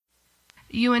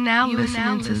You are now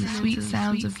listening to the sweet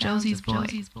sounds of Josie's Boy.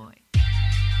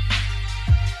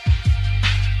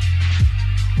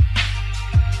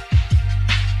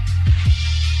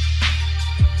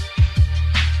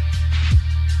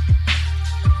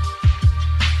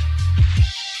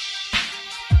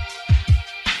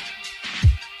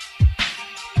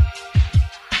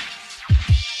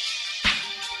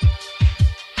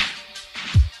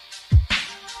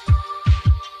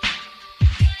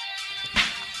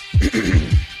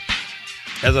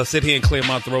 As I sit here and clear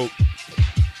my throat,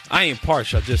 I ain't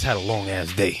parched. I just had a long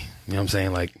ass day. You know what I'm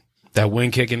saying? Like that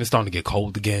wind kicking, it's starting to get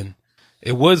cold again.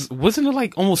 Wasn't it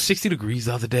like almost 60 degrees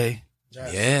the other day?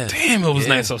 Yeah. Damn, it was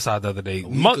nice outside the other day. A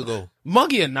week ago.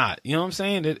 Muggy or not, you know what I'm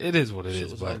saying? It is what it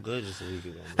is. Was But good just a week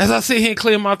ago. as I sit here and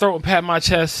clear my throat and pat my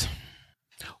chest,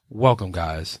 welcome,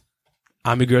 guys.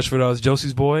 I'm your girl's for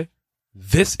Josie's Boy.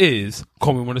 This is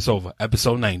Call Me When It's Over,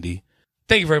 episode 90.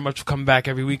 Thank you very much for coming back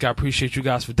every week. I appreciate you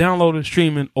guys for downloading,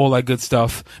 streaming, all that good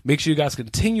stuff. Make sure you guys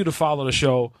continue to follow the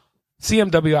show,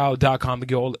 cmwl.com, to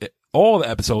get all the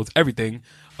episodes, everything.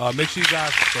 Make sure you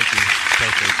guys, thank you.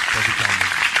 Perfect timing.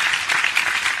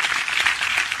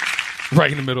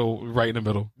 Right in the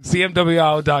middle.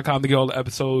 cmwl.com to get all the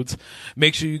episodes.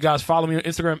 Make sure you guys follow me on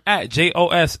Instagram at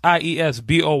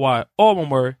JOSIESBOY, all one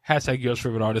word, hashtag Girls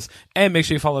Favorite Artist. And make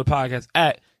sure you follow the podcast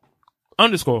at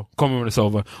 _ Call Me When It's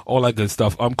Over, all that good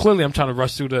stuff. Clearly I'm trying to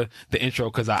rush through the intro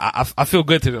because I feel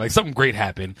good today. Like something great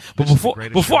happened. But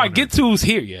before I get to who's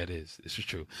here, yeah, it is. This is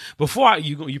true. Before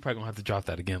you probably gonna have to drop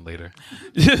that again later.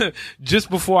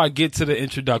 Just before I get to the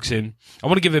introduction, I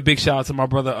want to give a big shout out to my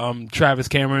brother, Travis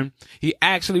Cameron. He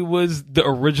actually was the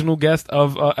original guest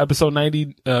of, episode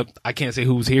 90. I can't say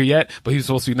who's here yet, but he was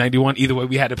supposed to be 91. Either way,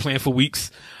 we had it planned for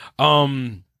weeks.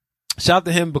 Shout out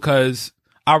to him because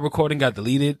our recording got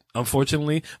deleted,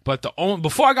 unfortunately, but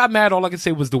before I got mad, all I could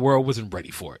say was the world wasn't ready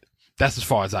for it. That's as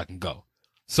far as I can go.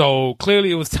 So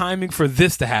clearly it was timing for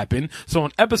this to happen. So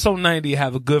on episode 90, I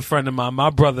have a good friend of mine,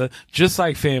 my brother, just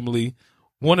like family,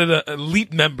 one of the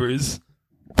elite members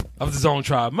of the Zone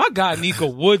Tribe. My guy, Nico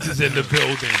Woods, is in the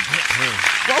building.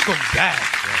 Welcome back.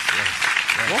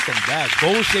 Welcome back.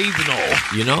 Gold shades and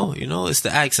all. You know, it's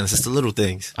the accents. It's the little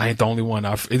things. I ain't the only one.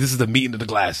 This is the meeting of the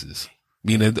glasses.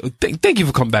 Thank you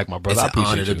for coming back, my brother. It's I appreciate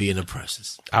an honor you. to be in the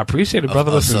presence. I appreciate it, brother.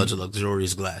 Of Listen, such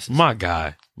luxurious glasses. my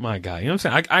guy. You know what I'm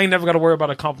saying? I ain't never got to worry about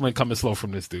a compliment coming slow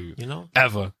from this dude. You know?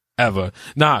 Ever.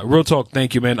 Nah, real talk.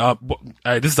 Thank you, man.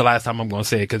 This is the last time I'm going to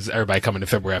say it because everybody coming in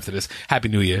February after this. Happy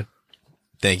New Year.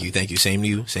 Thank you. Same to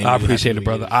you. I appreciate it,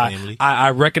 brother. I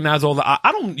recognize all the,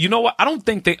 I don't, you know what? I don't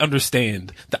think they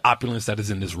understand the opulence that is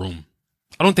in this room.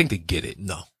 I don't think they get it.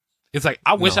 No. It's like,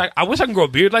 I wish I can grow a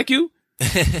beard like you.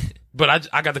 But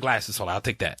I got the glasses, so I'll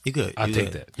take that. You good. I'll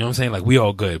take that. You know what I'm saying? Like, we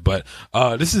all good. But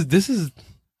this is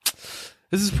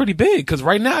pretty big because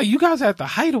right now you guys are at the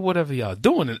height of whatever y'all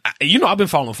doing. And I've been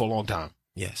following for a long time.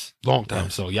 Yes. Long time.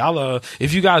 Yes. So y'all,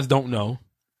 if you guys don't know,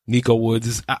 Nico Woods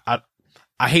is, I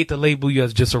hate to label you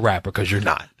as just a rapper because you're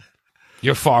not.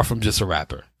 You're far from just a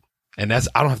rapper. And I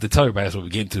don't have to tell everybody that's what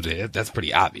we get into today. That's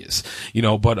pretty obvious.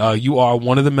 But you are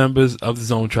one of the members of the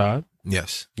Zone Tribe.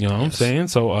 Yes. You know what I'm saying?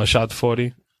 So, shout out to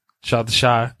 40, shout out to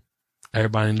Shy,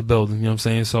 everybody in the building, you know what I'm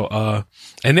saying? So,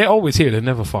 and they're always here. They're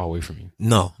never far away from you.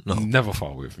 No. Never far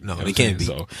away from you. No, You know they can't be.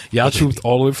 So, y'all truth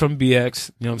all the way from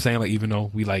BX, you know what I'm saying? Like, even though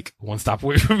we like one stop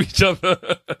away from each other.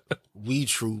 We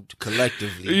trooped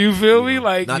collectively. You feel me?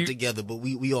 Like, not together, but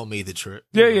we all made the trip.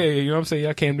 Yeah. You know what I'm saying?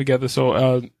 Y'all came together.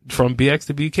 So, from BX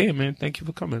to BK, man, thank you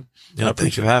for coming. Yeah,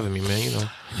 thanks for having me,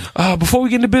 man, Before we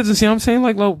get into business, you know what I'm saying?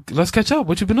 Like, let's catch up.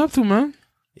 What you been up to, man?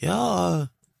 Yeah,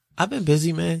 I've been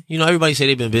busy, man. Everybody say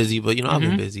they've been busy, but I've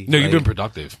been busy. No, you've been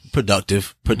productive.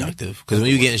 Productive. Because when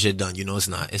you're getting shit done, it's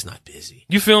not busy.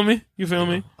 You feel me?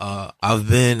 I've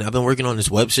been working on this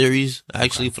web series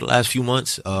actually for the last few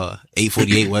months.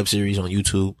 848 web series on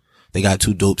YouTube. They got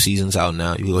 2 dope seasons out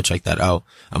now. You can go check that out.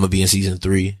 I'm gonna be in season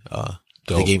 3.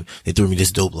 They threw me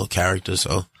this dope little character,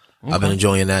 so. Okay. I've been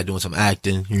enjoying that, doing some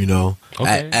acting,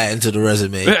 adding to the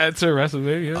resume. Add to the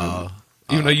resume, yeah.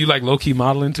 Even though you like low key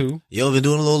modeling too. Yo, been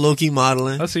doing a little low key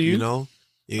modeling. I see you.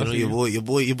 Your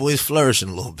boy's flourishing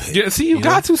a little bit. Yeah, see, you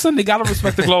got to, son. They gotta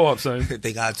respect the glow up, son.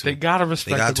 They got to. They gotta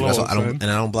respect the glow up, son. And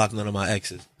I don't block none of my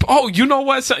exes. Oh, you know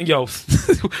what, son? Yo,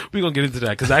 we gonna get into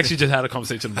that because I actually just had a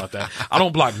conversation about that. I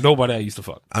don't block nobody I used to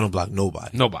fuck. I don't block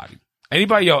nobody.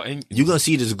 Anybody, yo, and you gonna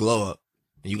see this glow up.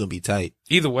 And you gonna be tight.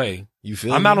 Either way, you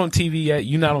feel. I'm not on TV yet.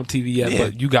 You're not on TV yet,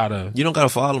 but you don't gotta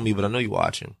follow me, but I know you're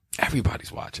watching.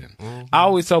 Everybody's watching. Mm-hmm. I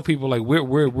always tell people like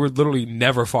we're literally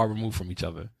never far removed from each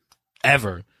other,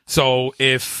 ever. So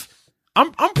if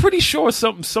I'm pretty sure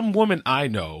some woman I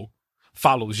know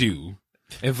follows you,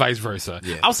 and vice versa.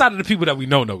 Yeah. Outside of the people that we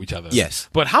know each other. Yes.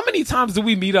 But how many times do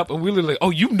we meet up and we're like, oh,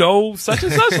 you know such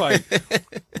and such? Like,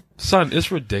 son,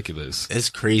 it's ridiculous. It's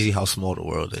crazy how small the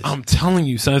world is. I'm telling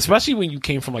you, son, especially when you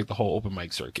came from like the whole open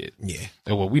mic circuit. Yeah.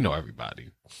 And well, we know everybody.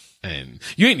 And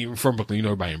you ain't even from Brooklyn. You know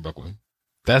everybody in Brooklyn.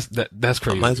 That's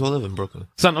crazy. I might as well live in Brooklyn.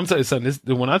 Son, I'm telling you,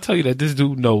 son, when I tell you that this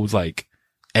dude knows like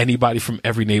anybody from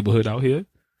every neighborhood out here,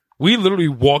 we literally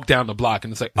walk down the block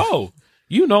and it's like, oh,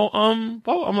 you know,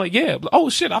 well, I'm like, yeah. Oh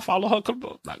shit, I follow her.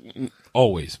 Like,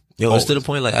 always. Yo, always. it's to the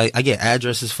point like I get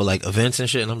addresses for like events and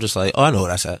shit, and I'm just like, oh, I know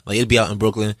where that's at. Like it'd be out in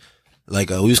Brooklyn. Like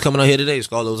we was coming out here today.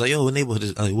 Scarlett was like, yo, what neighborhood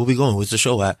is? Like, where we going? Where's the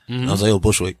show at? And I was like, yo,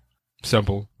 Bushwick.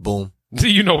 Simple. Boom. Do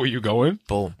you know where you're going?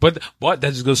 Boom. But that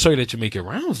just goes to show you that you make your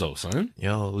rounds though, son.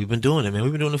 Yo, we've been doing it, man.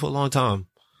 We've been doing it for a long time.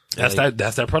 That's Like,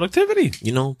 that's that productivity.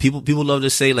 You know, people love to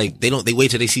say like they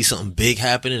wait till they see something big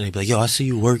happening and they be like, yo, I see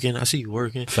you working.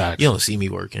 Facts. You don't see me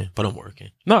working, but I'm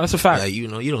working. No, that's a fact. Like, you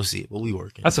know, you don't see it, but we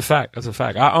working. That's a fact.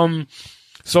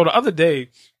 So the other day,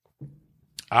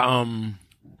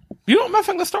 you know, matter of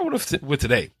fact, let's start with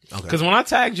today. Okay. Because when I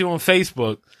tagged you on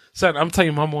Facebook, son, I'm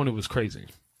telling you, my morning was crazy.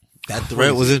 That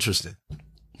thread was interesting.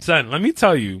 Son, let me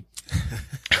tell you.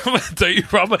 I'm gonna tell you,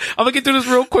 bro. I'm gonna get through this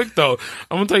real quick though.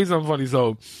 I'm gonna tell you something funny.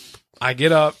 So I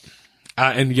get up,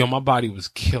 and yo, my body was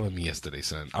killing me yesterday,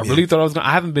 son. I really thought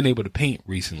I haven't been able to paint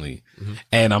recently,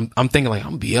 and I'm thinking like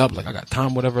I'm gonna be up, like I got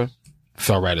time, whatever.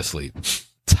 Fell right asleep,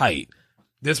 tight.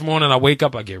 This morning I wake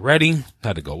up, I get ready,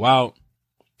 had to go out.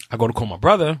 I go to call my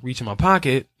brother, reach in my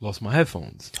pocket, lost my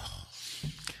headphones.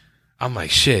 I'm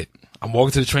like, shit. I'm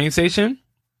walking to the train station.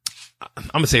 I'm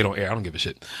gonna say it on air. I don't give a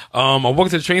shit. I'm walking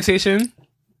to the train station.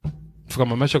 Forgot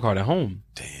my Metro card at home.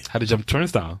 Damn. Had to jump the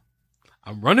turnstile.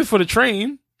 I'm running for the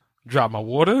train. Drop my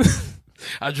water.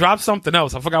 I dropped something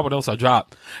else. I forgot what else I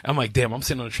dropped. I'm like, damn, I'm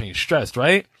sitting on the train stressed,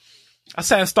 right? I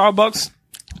sat in Starbucks.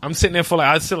 I'm sitting there for like,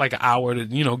 I sit like an hour to,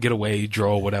 you know, get away,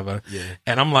 draw, whatever. Yeah.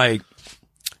 And I'm like,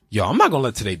 yo, I'm not gonna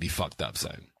let today be fucked up,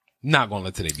 son. Not gonna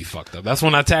let today be fucked up. That's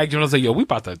when I tagged you and I was like, yo,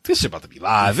 this shit about to be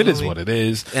live. It is what it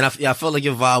is. And I felt like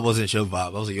your vibe wasn't your vibe. I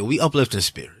was like, yo, we uplifting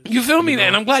spirit. You feel me?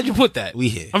 And I'm glad you put that. We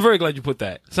here. I'm very glad you put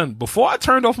that. Son, before I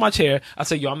turned off my chair, I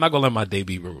said, yo, I'm not gonna let my day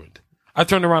be ruined. I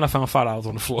turned around, I found $5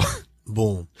 on the floor.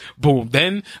 Boom. Boom.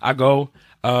 Then I go,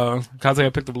 cause I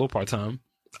picked up a little part-time.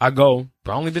 I go,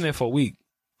 but I only been there for a week.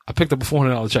 I picked up a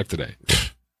 $400 check today.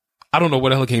 I don't know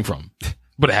where the hell it came from,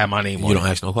 but it had my name on it. You don't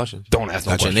ask no questions. Don't ask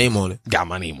no Got questions. your name on it. Got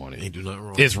my name on it. Ain't do nothing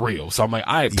wrong. It's real. So I'm like,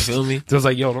 all right. You feel me? So I was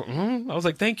like, yo, I was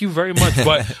like, thank you very much.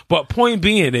 But point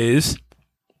being is,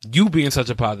 you being such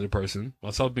a positive person,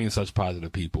 myself being such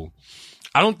positive people,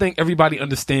 I don't think everybody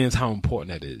understands how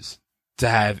important that is to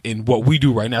have in what we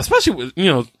do right now, especially with, you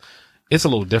know, it's a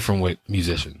little different with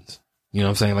musicians. You know what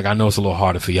I'm saying? Like, I know it's a little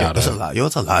harder for y'all. It's a lot. Yo,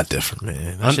 it's a lot different,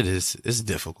 man. That shit it's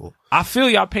difficult. I feel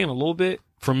y'all paying a little bit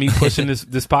for me pushing this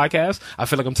podcast. I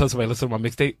feel like I'm telling somebody, listen to my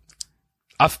mixtape.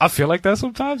 I feel like that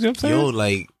sometimes, you know what I'm saying? Yo,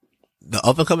 like, the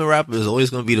up and coming rapper is always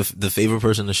going to be the favorite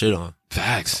person to shit on.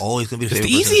 Facts. Always going to be the It's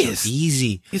favorite the person. easiest.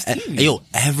 Easy. It's And, easy. yo,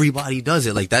 everybody does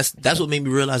it. Like, that's what made me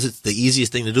realize it's the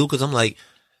easiest thing to do. Cause I'm like,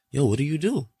 yo, what do you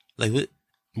do? Like,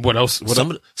 What else?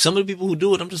 some of the people who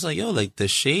do it, I'm just like, yo, like the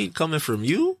shade coming from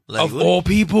you? Like, Of all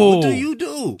people. What do you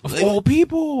do? Of Like, all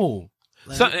people.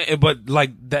 Like- But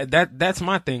like that's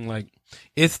my thing. Like,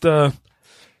 it's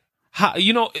how,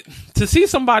 you know, to see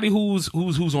somebody who's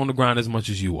on the ground as much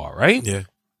as you are, right? yeah.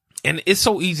 And it's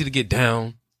so easy to get down.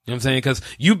 You know what I'm saying? Cause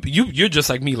you're just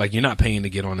like me. Like, you're not paying to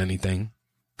get on anything.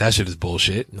 That shit is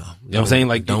bullshit. No. You know what I'm saying?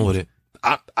 Like, Done with it.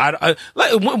 I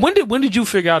like, when did you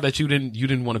figure out that you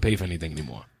didn't want to pay for anything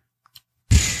anymore?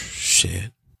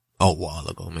 Shit. A while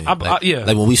ago, man. Yeah.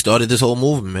 Like when we started this whole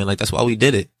movement, man, like that's why we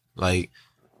did it. Like,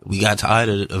 we got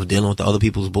tired of dealing with the other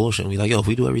people's bullshit. And we like, yo, if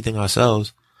we do everything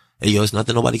ourselves, hey, yo, it's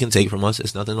nothing nobody can take from us.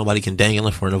 It's nothing nobody can dangle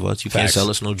in front of us. You can't Facts. sell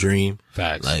us no dream.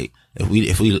 Facts. Like,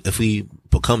 if we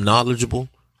become knowledgeable,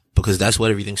 because that's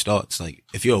where everything starts. Like,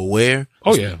 if you're aware,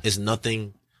 Oh, yeah. it's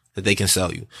nothing that they can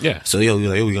sell you. Yeah. So, yo, we're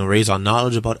like, yo, we're going to raise our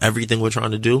knowledge about everything we're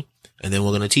trying to do. And then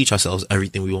we're going to teach ourselves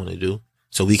everything we want to do.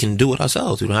 So we can do it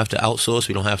ourselves. We don't have to outsource.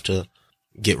 We don't have to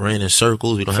get ran in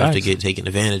circles. We don't have to Facts. get taken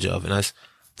advantage of. And that's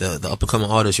the up and coming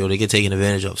artists, yo, they get taken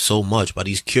advantage of so much by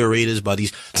these curators, by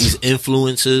these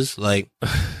influencers. Like,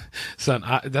 Son,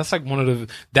 that's like one of the,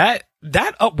 that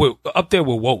up there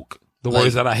with woke, the Like-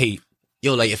 words that I hate.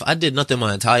 yo, like if I did nothing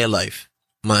my entire life,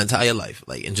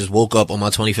 like, and just woke up on my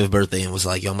 25th birthday and was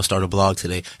like, yo, I'm gonna start a blog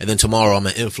today. And then tomorrow I'm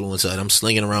an influencer and I'm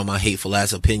slinging around my hateful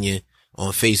ass opinion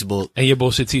on Facebook And your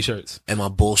bullshit t-shirts. and my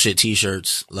bullshit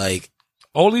t-shirts. Like,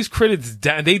 all these critics,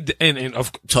 and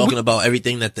of talking about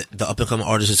everything that the up and coming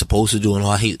artist is supposed to do, and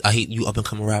I hate you up and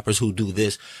coming rappers who do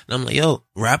this. And I'm like, yo,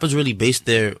 rappers really base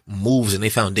their moves and their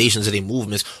foundations of their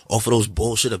movements off of those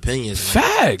bullshit opinions.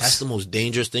 Facts. That's the most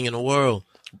dangerous thing in the world.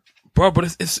 Bro,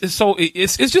 but it's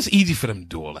just easy for them to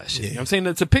do all that shit. You know what I'm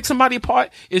saying? To pick somebody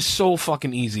apart is so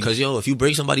fucking easy. Cause yo, if you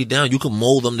break somebody down, you can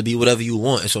mold them to be whatever you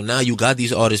want. And so now you got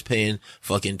these artists paying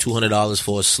fucking $200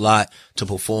 for a slot to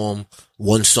perform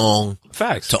one song.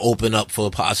 Facts. To open up for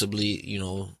possibly, you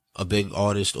know, a big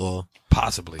artist or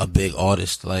possibly a big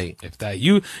artist. Like, if that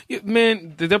you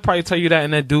man, they'll probably tell you that,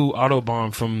 and that dude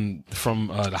Autobahn from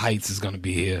the Heights is gonna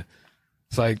be here.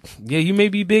 It's like, yeah, you may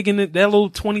be big in that little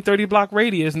 20, 30 block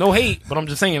radius. No hate, but I'm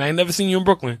just saying, I ain't never seen you in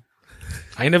Brooklyn.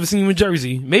 I ain't never seen you in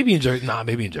Jersey. Maybe in Jersey. Nah,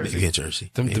 maybe in Jersey. Maybe in Jersey.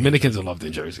 Them Dominicans are loved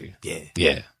in Jersey. Yeah.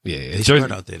 Yeah. They Jersey.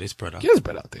 spread out there. They spread out. Yeah, it's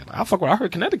bread out there. Like, I fuck with. I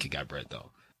heard Connecticut got bread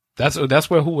though. That's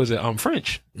where, who was it?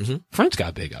 French. Mm-hmm. French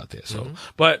got big out there. So,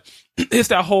 but it's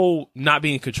that whole not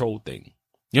being controlled thing.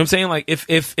 You know what I'm saying? Like,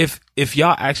 if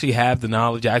y'all actually have the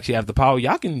knowledge, actually have the power,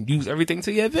 y'all can use everything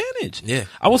to your advantage. Yeah.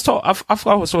 I was told, I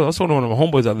was told one of my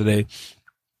homeboys the other day.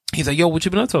 He's like, yo, what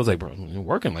you been up to? I was like, bro, I'm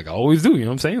working like I always do. You know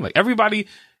what I'm saying? Like, everybody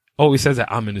always says that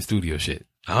I'm in the studio shit.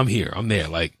 I'm here. I'm there.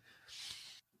 Like,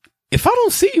 if I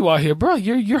don't see you out here, bro,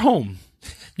 you're home.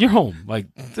 You're home. Like,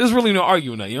 there's really no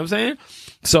arguing that. You know what I'm saying?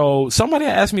 So somebody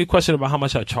asked me a question about how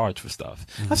much I charge for stuff.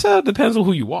 I said, it depends on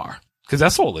who you are. Cause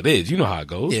that's all it is. You know how it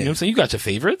goes. Yeah. You know what I'm saying? You got your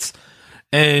favorites.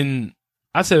 And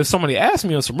I said, if somebody asked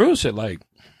me on some real shit, like,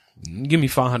 give me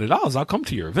 $500, I'll come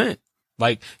to your event.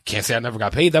 Like, can't say I never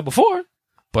got paid that before,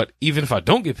 but even if I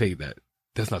don't get paid that,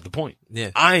 that's not the point.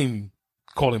 Yeah. I'm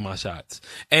calling my shots,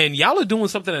 and y'all are doing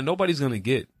something that nobody's going to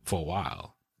get for a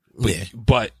while.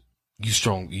 But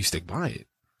you stick by it.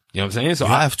 You know what I'm saying? So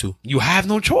you have to. You have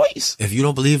no choice. If you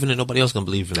don't believe in it, nobody else can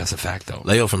believe in it. That's a fact, though.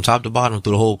 Like, yo, from top to bottom,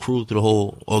 through the whole crew, through the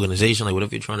whole organization, like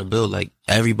whatever you're trying to build, like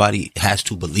everybody has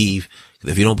to believe.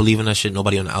 If you don't believe in that shit,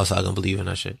 nobody on the outside gonna believe in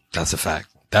that shit. That's a fact.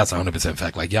 That's 100%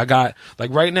 fact. Like, y'all got,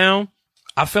 like, right now,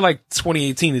 I feel like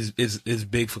 2018 is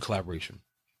big for collaboration.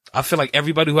 I feel like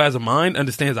everybody who has a mind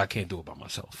understands I can't do it by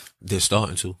myself. They're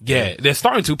starting to. Yeah, they're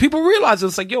starting to. People realize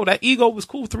it's like, yo, that ego was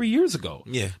cool 3 years ago.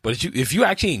 Yeah. But if you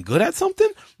actually ain't good at something,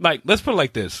 like, let's put it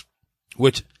like this,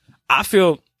 which I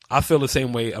feel the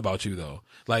same way about you though.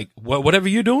 Like, whatever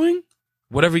you're doing,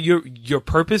 whatever your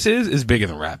purpose is bigger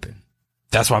than rapping.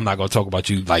 That's why I'm not going to talk about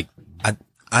you. Like,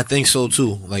 I think so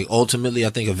too. Like, ultimately, I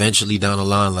think eventually down the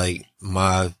line, like,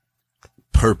 my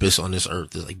purpose on this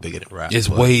earth is like bigger than rap. It's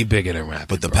way bigger than rap.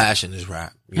 But the passion is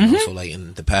rap. You know? So like,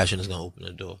 and the passion is gonna open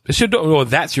the door. It's your door. Well,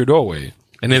 that's your doorway.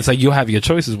 And then it's like, you'll have your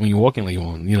choices when you're walking, like,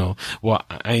 you know, well,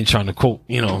 I ain't trying to quote,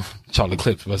 you know, Charlie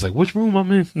Clips, but it's like, which room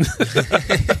I'm in?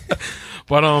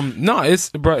 But, no,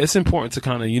 it's important to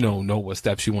kind of, you know what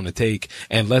steps you want to take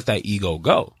and let that ego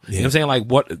go. You know what I'm saying? Like,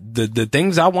 what the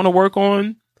things I want to work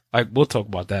on, like, we'll talk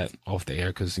about that off the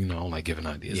air, cause, you know, I don't like giving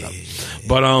ideas out.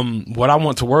 But, what I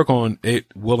want to work on, it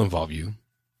will involve you.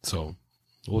 So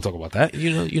we'll talk about that.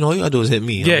 You know, all you gotta do is hit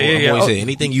me. I'm always saying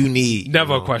anything you need.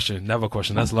 Never a question.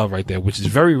 That's love right there, which is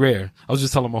very rare. I was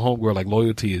just telling my homegirl, like,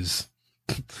 loyalty is,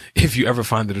 if you ever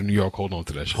find it in New York, hold on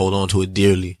to that shit. Hold on to it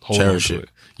dearly. Cherish it.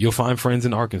 You'll find friends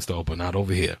in Arkansas, but not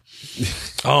over here.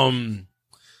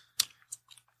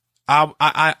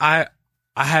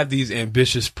 I have these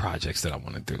ambitious projects that I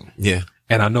want to do. Yeah.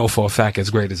 And I know for a fact, as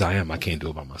great as I am, I can't do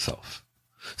it by myself.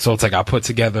 So it's like, I put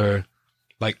together,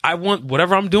 like, I want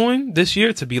whatever I'm doing this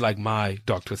year to be like my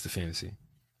Dark Twisted Fantasy.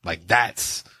 Like,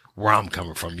 that's where I'm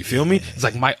coming from. You feel me? It's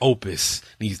like my opus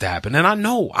needs to happen. And I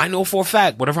know for a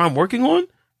fact, whatever I'm working on,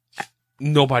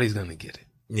 nobody's going to get it.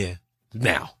 Yeah.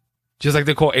 Now. Just like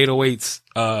they call 808s,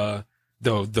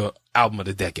 the album of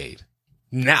the decade.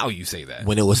 Now you say that.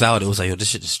 When it was out, it was like, yo, this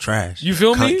shit is trash. You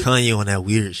feel me? Kanye on that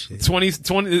weird shit.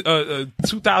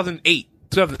 2008.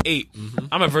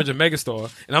 I'm at Virgin Megastore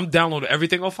and I'm downloading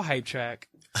everything off a Hype Track.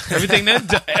 Everything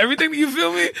you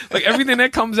feel me? Like, everything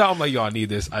that comes out, I'm like, yo, I need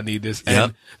this. And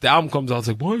the album comes out, it's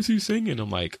like, why is he singing? I'm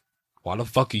like, why the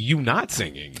fuck are you not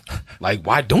singing? Like,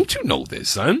 why don't you know this,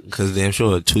 son? Cause damn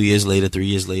sure 2 years later, 3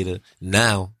 years later,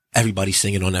 now everybody's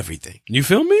singing on everything. You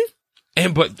feel me?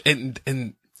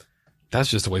 And that's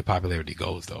just the way popularity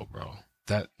goes though, bro.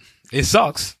 That, it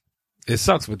sucks,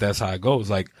 but that's how it goes.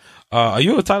 Like, are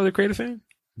you a Tyler the Creator fan?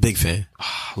 Big fan.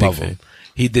 Love him.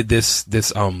 He did this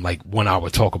like 1 hour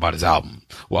talk about his album.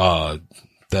 The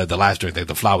last joint,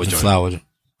 the Flower joint.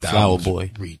 Flower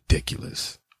Boy.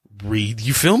 Ridiculous.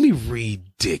 You feel me?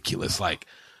 Ridiculous. Like,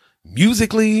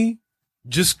 musically,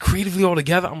 just creatively all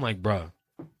together. I'm like, bruh.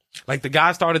 Like, the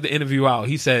guy started the interview out.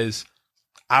 He says,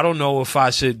 I don't know if I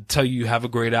should tell you have a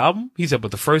great album. He said,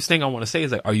 but the first thing I want to say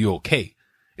is like, are you okay?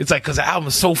 It's like, cause the album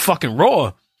is so fucking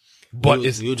raw. But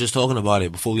we were just talking about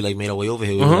it before we like made our way over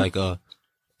here. We were like,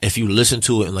 if you listen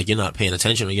to it and like you're not paying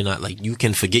attention or you're not like, you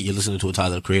can forget you're listening to a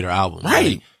Tyler the Creator album.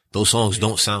 Right. Like, those songs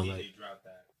don't sound like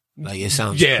it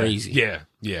sounds crazy.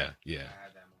 Yeah.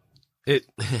 It,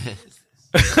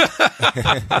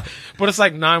 but it's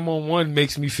like 911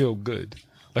 makes me feel good.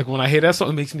 Like when I hear that song,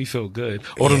 it makes me feel good.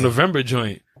 Or the November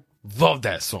joint, love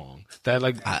that song. That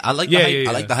like I like the hype.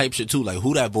 I like the hype shit too. Like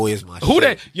Who That Boy is my Who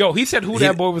shit. He said Who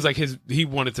That Boy was like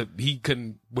he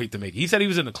couldn't wait to make it. He said he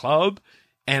was in the club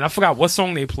and I forgot what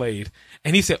song they played.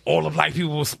 And he said all the black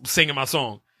people was singing my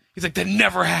song. He's like, that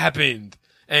never happened.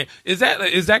 And is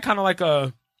that kind of like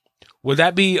would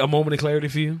that be a moment of clarity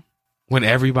for you? When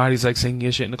everybody's like singing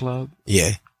your shit in the club?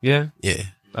 Yeah. Yeah? Yeah.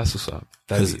 That's what's up.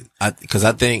 Cause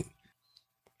I think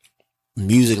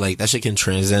music, like that shit can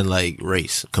transcend like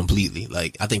race completely.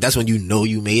 Like I think that's when you know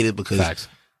you made it, because Facts.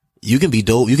 You can be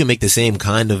dope. You can make the same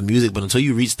kind of music, but until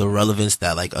you reach the relevance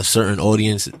that like a certain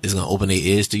audience is going to open their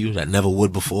ears to you that never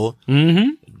would before,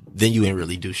 then you ain't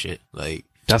really do shit. Like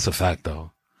that's a fact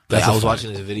though. Like, I was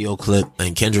watching this video clip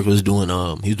and Kendrick was doing,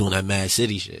 he was doing that Mad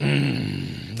City shit.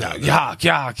 Yeah.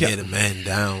 The man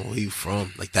down, where you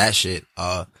from? Like that shit.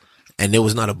 And there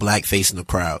was not a black face in the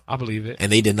crowd. I believe it.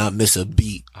 And they did not miss a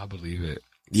beat. I believe it.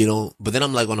 You know, but then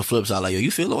I'm like on the flip side, like, yo,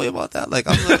 you feel the way about that? Like,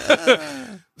 I'm like,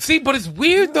 See, but it's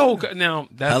weird though. Now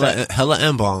that's hella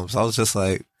M-bombs. I was just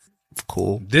like,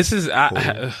 cool. This is,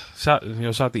 cool. Shout to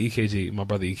EKG, my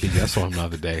brother EKG. I saw him the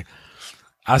other day.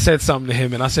 I said something to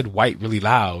him and I said white really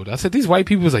loud. I said, these white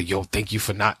people was like, yo, thank you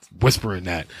for not whispering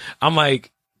that. I'm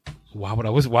like, why would I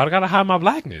whisper? Why do I gotta hide my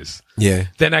blackness? Yeah.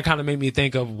 Then that kind of made me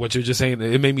think of what you're just saying.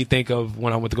 It made me think of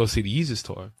when I went to go see the Yeezus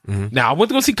tour. Now I went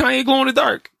to go see Kanye Glow in the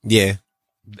Dark. Yeah.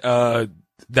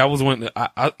 That was when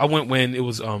I went when it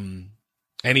was,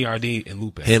 NERD and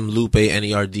Lupe. Lupe,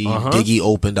 NERD. Diggy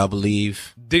opened, I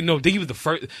believe. Diggy was the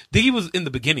first. Diggy was in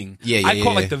the beginning. I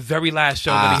caught like the very last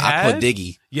show that he had. I caught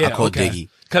Diggy. I caught Diggy.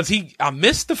 Cause I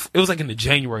missed it was like in the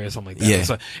January or something like that. Yeah.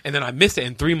 So, and then I missed it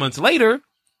and 3 months later,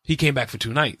 he came back for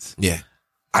 2 nights. Yeah.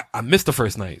 I missed the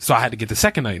first night. So I had to get the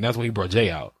second night and that's when he brought Jay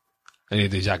out. And he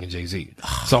did Jack and Jay-Z.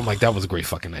 So I'm like, that was a great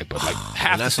fucking night. But like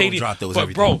half the stadium. Dropped, was but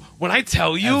everything. Bro, when I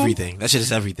tell you. Everything. That shit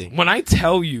is everything. When I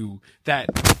tell you that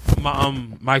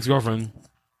my ex-girlfriend,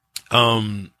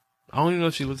 I don't even know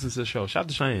if she listens to the show. Shout out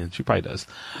to Cheyenne. She probably does.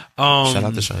 Shout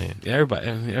out to Cheyenne. Yeah,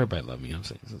 everybody love me. You know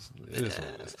what I'm saying? It is what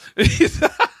it is.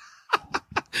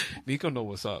 Nico know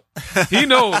what's up. He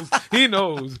knows. You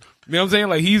know what I'm saying?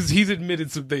 Like he's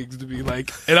admitted some things to me.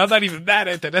 Like, and I'm not even mad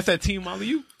at that. That's that team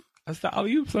alley-oop. That's the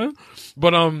alley-oop, son.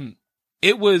 But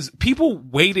it was people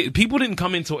waited. People didn't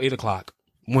come in till 8:00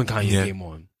 when Kanye came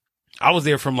on. I was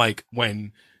there from like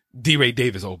when D-Ray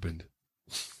Davis opened.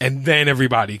 And then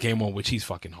everybody came on, which he's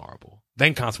fucking horrible.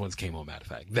 Then Consequence came on, matter of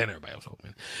fact. Then everybody else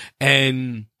opened.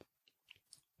 And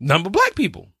none but black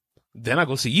people. Then I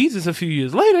go see Yeezus a few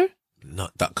years later. No,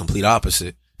 the complete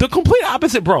opposite. The complete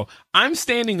opposite, bro. I'm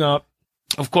standing up.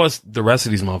 Of course, the rest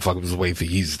of these motherfuckers was waiting for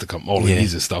Yeezus to come. All the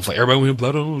Yeezus stuff. Like, everybody went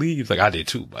blood on the leaves. Like, I did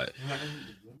too. But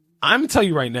I'm going to tell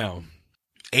you right now,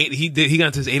 he got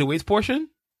into his 808s portion.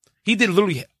 He did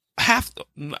literally half,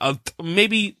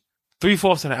 maybe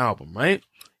 3/4 of the album, right?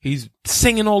 He's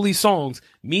singing all these songs.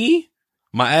 Me,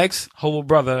 my ex, whole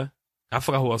brother, I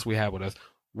forgot who else we had with us.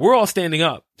 We're all standing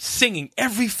up, singing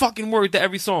every fucking word to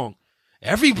every song.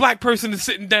 Every black person is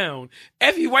sitting down.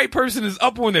 Every white person is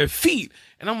up on their feet.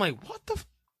 And I'm like, what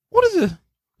is it?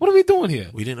 What are we doing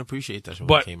here? We didn't appreciate that.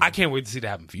 But I can't wait to see that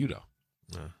happen for you though.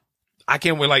 Yeah. I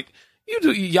can't wait. Like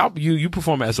you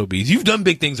perform at SOBs. You've done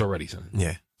big things already, son.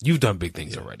 Yeah. You've done big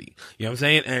things already. You know what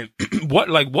I'm saying? And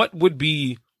what would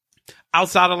be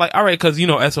outside of like, all right, cause you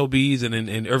know, SOBs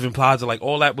and Irving Plaza, like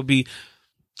all that would be,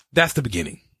 that's the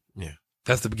beginning. Yeah.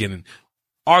 That's the beginning.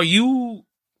 Are you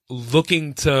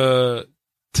looking to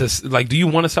like, do you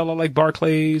want to sell out like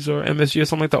Barclays or MSG or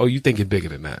something like that? Or you think it's bigger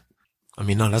than that? I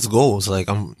mean, no, that's goals. Like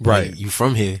right. Like, you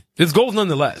from here. It's goals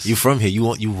nonetheless. You from here.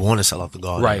 You want to sell out the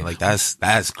Garden. Right. Like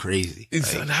that's crazy.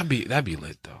 Like, that'd be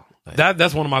lit though. Like,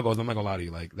 that's one of my goals. I'm not gonna lie to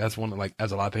you. Like that's one of, like,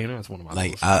 as a live painter, that's one of my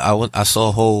goals. I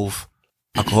saw Hove.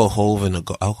 I called Hove in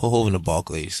the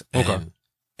Barclays. Okay.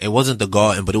 It wasn't the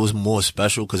Garden, but it was more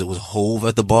special because it was Hove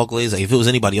at the Barclays. Like if it was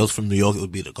anybody else from New York, it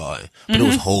would be the Garden. But it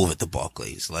was Hove at the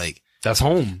Barclays. Like that's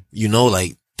home. You know,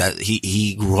 like that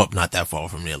he grew up not that far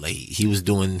from there. Like he was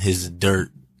doing his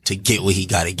dirt to get what he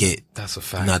got to get. That's a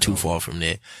fact. Not too far from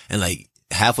there. And like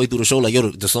halfway through the show, like yo,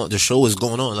 the show is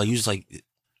going on. Like you just like.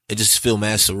 It just feel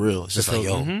mad surreal. It's just like,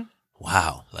 yo,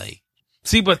 wow. Like,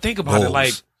 see, but think about it.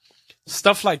 Like,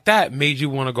 stuff like that made you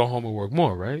want to go home and work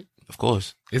more, right? Of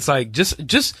course. It's like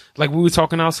just like we were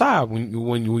talking outside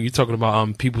when you're talking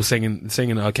about people singing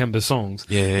Kemba songs.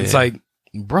 Yeah. It's like,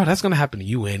 bro, that's gonna happen to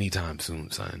you anytime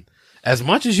soon, son. As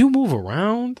much as you move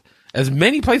around, as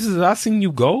many places as I've seen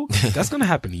you go, that's gonna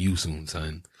happen to you soon,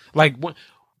 son. Like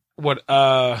when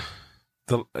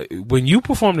you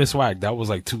performed in Swag, that was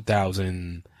like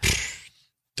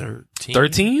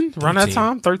 2013, around that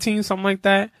time, 13, something like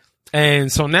that.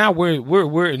 And so now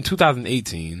we're in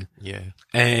 2018. Yeah.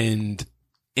 And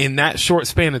in that short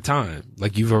span of time,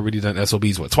 like you've already done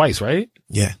SOBs, twice, right?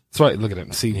 Yeah. Twice. Look at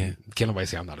them. See, can't nobody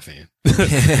say I'm not a fan.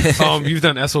 You've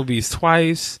done SOBs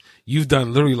twice. You've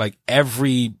done literally like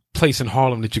every place in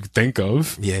Harlem that you could think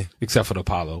of. Yeah. Except for the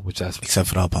Apollo, except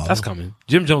for the Apollo. That's coming.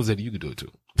 Jim Jones did it. You could do it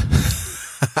too.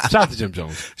 Shout out to Jim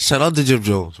Jones. Shout out to Jim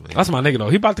Jones, man. That's my nigga though.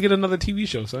 He about to get another TV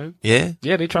show, son. Yeah.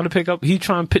 Yeah, they trying to pick up. He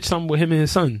trying to pitch something with him and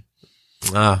his son.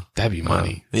 That'd be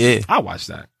money. Yeah. I watch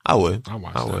that. I would. I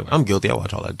watch that. I'm guilty. I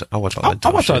watch all that. I watch all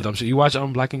that dumb shit. You watch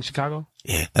Black Ink Chicago?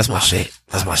 Yeah, that's my shit.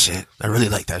 That's my shit. I really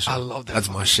like that shit. I love that. That's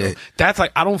my shit. That's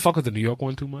like, I don't fuck with the New York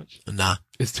one too much. Nah.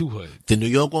 It's too hood. The New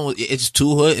York one, it's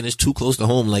too hood and it's too close to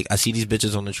home. Like, I see these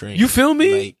bitches on the train. You feel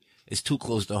me? Like, it's too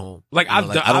close to home. Like, I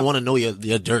don't want to know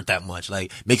your dirt that much.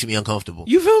 Like, makes me uncomfortable.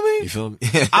 You feel me? You feel me?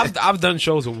 I've done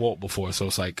shows with Walt before, so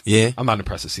it's like, yeah, I'm not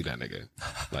impressed to see that nigga.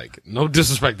 Like, no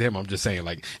disrespect to him. I'm just saying,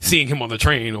 like, seeing him on the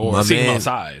train or my seeing man, him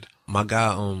outside. My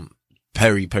guy,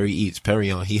 Perry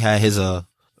on, he had his,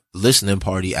 listening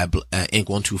party at Ink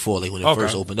 124, like when it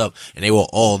first opened up, and they were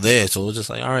all there. So it was just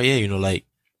like, all right, yeah, you know, like,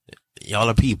 y'all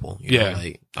are people. You know,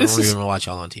 like, I don't even watch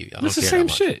y'all on TV. I don't It's the care same that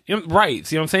much. shit. You know, right.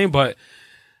 See what I'm saying? But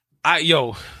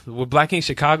with Black Ink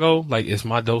Chicago, like, it's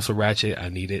my dose of ratchet. I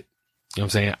need it. You know what I'm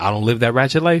saying? I don't live that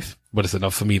ratchet life, but it's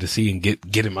enough for me to see and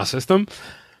get in my system.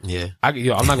 Yeah. I'm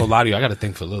not gonna lie to you. I got to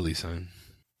think for Lily, son.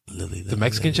 Lily, the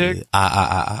Mexican Lily. chick?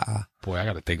 Boy, I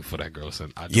got to think for that girl,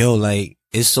 son. Yo, like,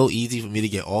 it's so easy for me to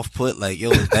get off put. Like,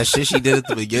 yo, that shit she did at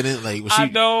the beginning, like, when I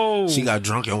know. She got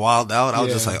drunk and wild out. I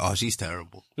was just like, oh, she's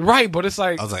terrible. Right, but it's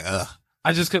like, I was like,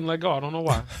 I just couldn't let go. I don't know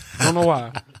why.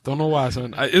 Don't know why,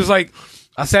 son. It was like,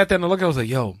 I sat there and looked, I was like,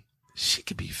 yo, she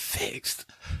could be fixed.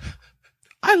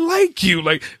 I like you.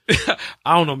 Like,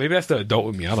 I don't know. Maybe that's the adult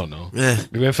with me. I don't know. Yeah.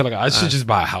 Maybe I feel like I should just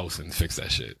buy a house and fix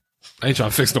that shit. I ain't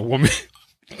trying to fix no woman.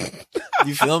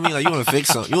 You feel me? Like, you want to fix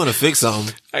something.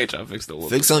 I ain't trying to fix no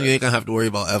woman. Fix something you ain't gonna have to worry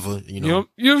about ever. You know.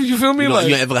 You feel me? You Like,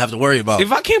 you ain't ever gonna have to worry about.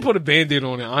 If I can't put a Band-Aid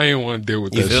on it, I ain't want to deal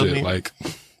with that shit. Me? Like,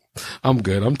 I'm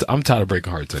good. I'm tired of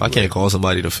breaking hearts. If I can't call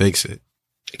somebody to fix it.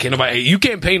 You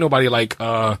can't pay nobody like,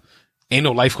 ain't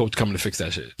no life coach coming to fix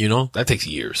that shit. You know? That takes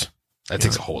years. That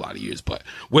takes a whole lot of years. But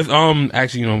with,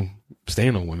 actually, you know,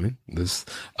 staying on women,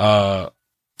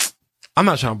 I'm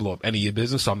not trying to blow up any of your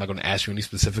business, so I'm not going to ask you any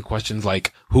specific questions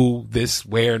like who, this,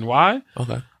 where, and why.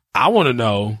 Okay. I want to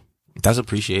know. That's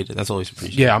appreciated. That's always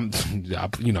appreciated. Yeah, I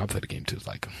play the game too.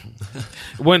 Like,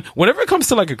 whenever it comes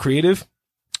to like a creative,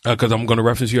 cause I'm going to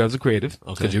reference you as a creative.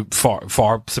 Okay. Cause you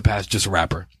far surpass just a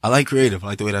rapper. I like creative. I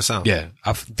like the way that sounds. Yeah.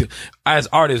 As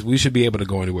artists, we should be able to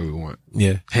go anywhere we want.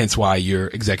 Yeah. Hence why you're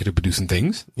executive producing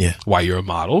things. Yeah. Why you're a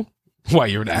model. Why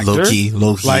you're an actor. Low key.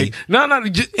 Like, no,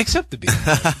 just accept the beard.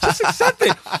 Just accept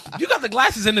it. You got the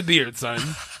glasses and the beard, son.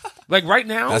 Like right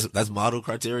now. That's model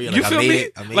criteria. Like, you feel me?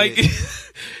 I made like, it.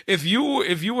 if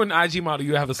you were an IG model,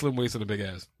 you have a slim waist and a big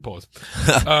ass. Pause.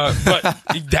 But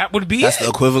that would be That's the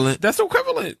equivalent. That's what I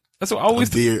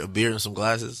always a beard and some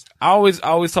glasses. I always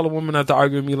tell a woman not to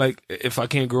argue with me like if I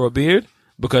can't grow a beard,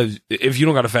 because if you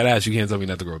don't got a fat ass, you can't tell me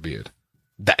not to grow a beard.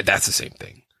 That's the same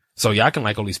thing. So yeah, I can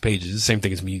like all these pages. It's the same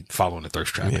thing as me following the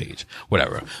Thirst Trap page,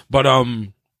 whatever. But I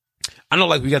know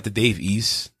like we got the Dave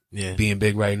East being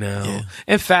big right now,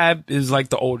 and Fab is like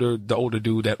the older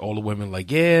dude that all the women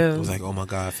like. Yeah, it was like, oh my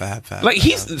god, Fab. Like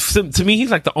to me, he's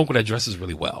like the uncle that dresses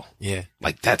really well. Yeah,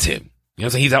 like that's him. You know what I'm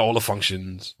saying? He's at all the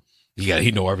functions.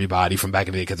 He know everybody from back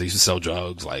in the day because they used to sell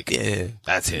drugs. Like, yeah,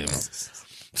 that's him.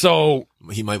 So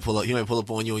he might pull up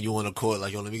on you and you on the court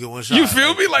like, yo, let me get one shot. You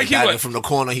feel me? Like he went from the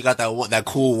corner. He got that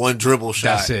cool one dribble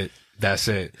shot. That's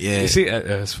it. Yeah. You see,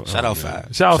 shout out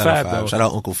Fab. Shout out Fab. Shout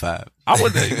out Uncle Fab. I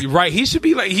would right. He should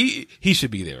be like he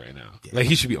should be there right now. Yeah. Like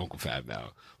he should be Uncle Fab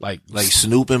now. Like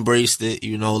Snoop embraced it.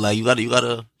 You know, like you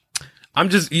gotta. I'm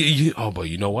just but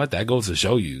you know what? That goes to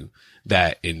show you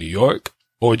that in New York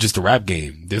or just the rap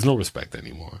game, there's no respect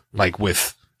anymore. Like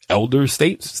with elder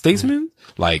statesmen.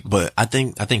 Like, but I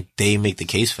think they make the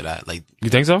case for that. Like, you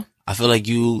think so? I feel like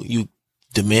you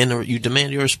demand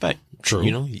your respect. True.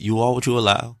 You know, you are what you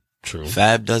allow. True.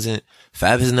 Fab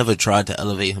has never tried to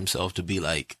elevate himself to be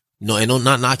like No, and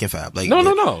not knocking Fab. Like,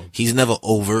 No. He's never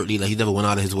overtly, like, he never went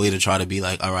out of his way to try to be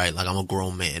like, all right, like, I'm a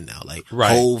grown man now. Like,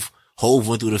 right. Hove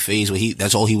went through the phase where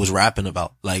that's all he was rapping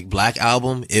about. Like, Black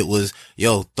Album, it was,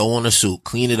 yo, throw on a suit,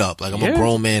 clean it up. Like, I'm a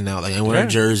grown man now. Like, I'm wearing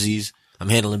jerseys. I'm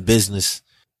handling business.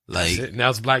 Like,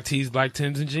 now it's black tees, black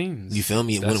Tims, and jeans. You feel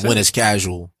me? When it's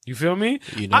casual. You feel me?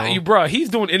 You know? Bro, he's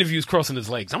doing interviews crossing his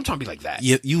legs. I'm trying to be like that.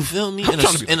 You feel me?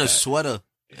 In a sweater.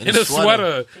 In a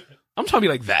sweater. I'm trying to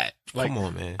be like that. Like, come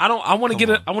on, man. I want to get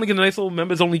a nice little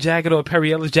members only jacket or a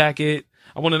Perry Ellis jacket.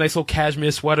 I want a nice little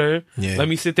cashmere sweater. Yeah. Let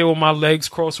me sit there with my legs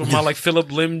crossed with my like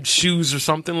Philip Lim shoes or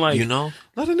something, like, you know,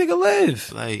 let a nigga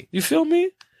live. Like, you feel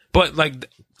me? But like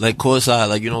courtside,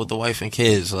 like, you know, with the wife and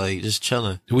kids, like, just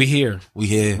chilling. We here,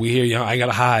 y'all. I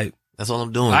gotta hide. That's all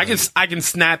I'm doing. I can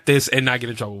snap this and not get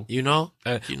in trouble. You know,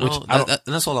 and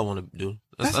that's all I want to do.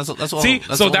 That's all. See,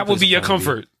 that's so all that would be your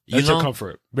comfort. That's your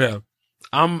comfort. Yeah.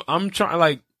 I'm trying,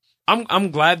 like,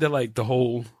 I'm glad that, like, the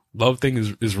whole love thing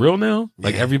is real now.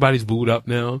 Like, everybody's booed up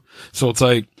now. So it's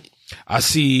like, I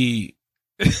see,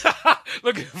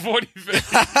 look at 40.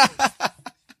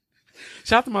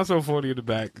 Shout out to myself 40 in the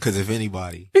back. Cause if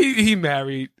anybody. He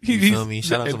married. You feel me?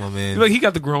 Shout out to my man. Look, he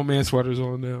got the grown man sweaters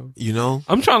on now. You know?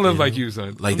 I'm trying to live like you,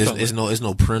 son. Like, there's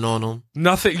no print on them.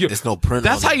 Nothing. There's no print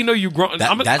that's on how you know you grown.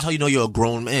 That's how you know you're a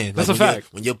grown man. That's like, a fact.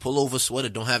 When your pullover sweater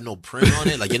don't have no print on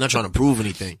it, like, you're not trying to prove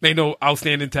anything. Ain't no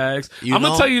outstanding tags. I'm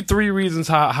going to tell you 3 reasons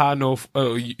how I know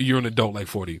you're an adult like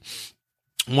 40.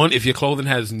 1, if your clothing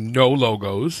has no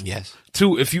logos. Yes.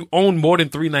 2, if you own more than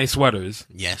 3 nice sweaters.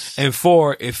 Yes. And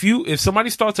 4, if somebody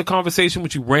starts a conversation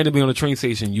with you randomly on a train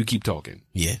station, you keep talking.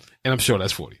 Yeah. And I'm sure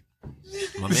that's 40.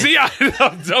 See,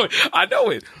 I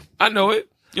know it. You know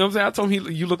what I'm saying? I told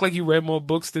him you look like you read more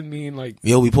books than me, and like,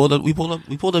 yo, we pulled up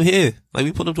here. Like,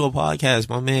 we pulled up to a podcast.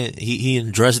 My man, he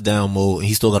in dress down mode, and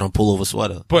he still got on pullover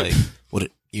sweater. But like, what?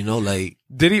 You know, like,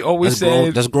 did he always say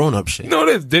that's grown up shit?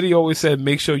 No, did he always said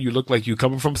make sure you look like you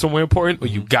coming from somewhere important or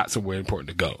you got somewhere important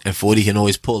to go? And 40 can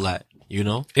always pull that, you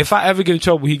know? If I ever get in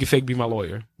trouble, he can fake be my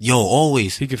lawyer. Yo,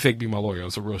 always. He can fake be my lawyer.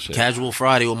 It's a real shit. Casual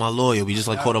Friday with my lawyer. We just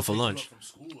like caught up for lunch.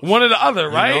 One or the other,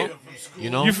 right? You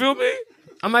know? You feel me?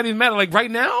 I'm not even mad. Like right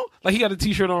now, like he got a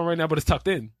t-shirt on right now, but it's tucked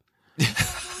in.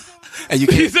 And you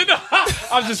can't. He said, no,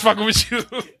 I'm just fucking with you.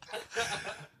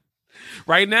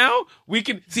 Right now, we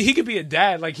can see he could be a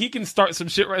dad. Like he can start some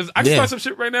shit. Right, I can start some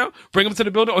shit right now. Bring him to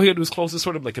the building. All he had to do is close his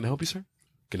sort of like, can I help you, sir?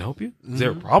 Can I help you? Is there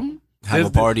a problem? Have a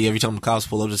party every time the cops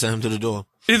pull up to send him to the door.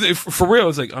 Is it for real?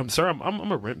 It's like, sir,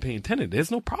 I'm a rent paying tenant. There's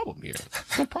no problem here.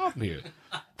 There's no problem here.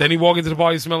 Then he walk into the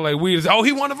party smelling like weed. Oh,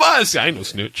 he one of us. I ain't no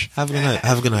snitch. Have a good night.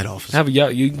 Have a good night, officer.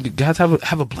 You guys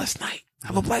have a blessed night.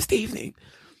 Have a blessed evening.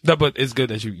 No, but it's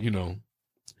good that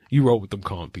you roll with them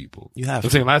calm people. You have. I'm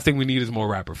saying last thing we need is more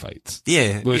rapper fights.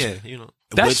 Yeah,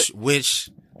 which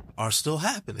are still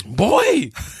happening.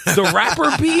 Boy, the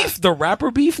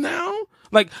rapper beef now.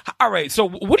 Like, all right. So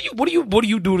what do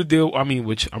you do to deal? I mean,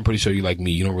 which I'm pretty sure you like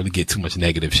me. You don't really get too much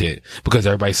negative shit because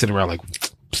everybody's sitting around like,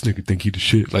 this nigga think he the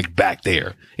shit. Like back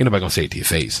there, ain't nobody gonna say it to your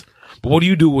face. But what do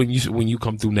you do when you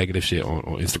come through negative shit on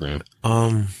Instagram?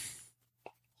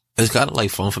 It's kind of like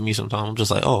fun for me sometimes. I'm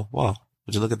just like, oh wow.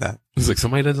 Would you look at that? It's like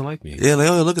somebody doesn't like me. Yeah, like,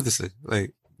 oh, look at this thing.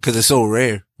 Like, cause it's so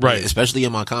rare. Right. Like, especially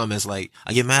in my comments, like,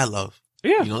 I get mad love.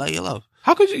 Yeah. You know, like, your love.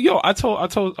 How could you, I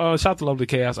told, shout out to Lovely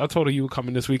Chaos. I told her you were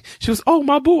coming this week. She was, oh,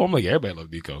 my boo. I'm like, everybody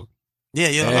love Nico. Yeah,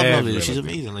 I love her. She's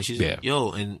amazing. Like,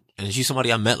 and she's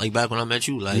somebody I met, like, back when I met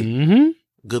you, like,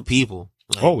 good people.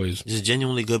 Like, always. Just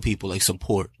genuinely good people, like,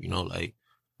 support, like.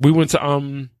 We went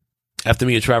to, after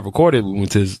me and Trav recorded, we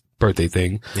went to his birthday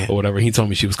thing or whatever. He told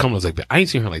me she was coming. I was like, I ain't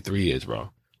seen her in like 3 years,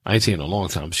 bro. I ain't seen her in a long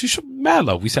time. She's mad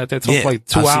love. We sat there talking for like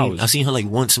 2 hours. I seen her like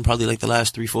once in probably like the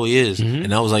last 3-4 years.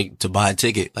 And that was like to buy a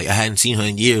ticket. Like I hadn't seen her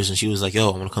in years and she was like, yo,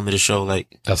 I'm going to come to the show.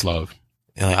 Like, that's love.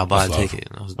 And like, I'll buy a ticket.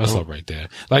 And that's love right there.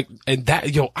 Like, and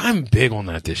that, I'm big on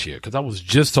that this year. Cause I was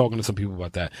just talking to some people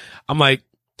about that. I'm like,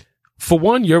 for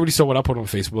one, you already saw what I put on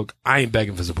Facebook. I ain't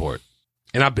begging for support.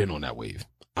 And I've been on that wave.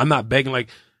 I'm not begging. Like,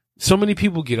 so many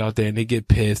people get out there and they get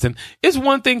pissed. And it's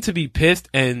one thing to be pissed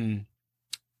and,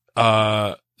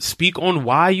 speak on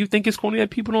why you think it's corny that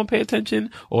people don't pay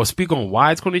attention, or speak on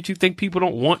why it's corny that you think people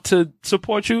don't want to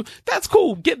support you. That's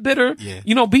cool. Get bitter.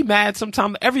 Yeah. Be mad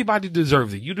sometimes. Everybody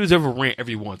deserves it. You deserve a rant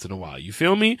every once in a while. You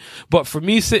feel me? But for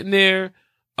me sitting there,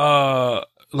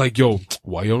 like, yo,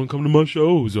 why y'all don't come to my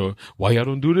shows? Or why y'all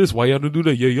don't do this? Why y'all don't do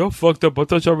that? Yeah, y'all fucked up. I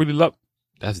thought y'all really loved.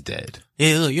 That's dead.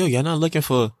 Yeah, look, yo, y'all not looking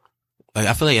for, like,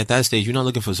 I feel like at that stage, you're not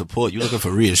looking for support. You're looking for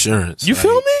reassurance. You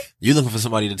feel me? You're looking for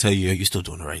somebody to tell you, you're still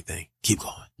doing the right thing. Keep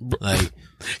going. Like,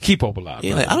 keep hope alive.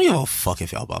 yeah, like, I don't give a fuck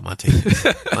if y'all bought my tickets.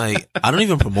 Like, I don't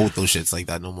even promote those shits like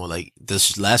that no more. Like,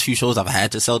 this last few shows I've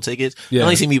had to sell tickets. Yeah. You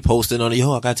only see me posting on it,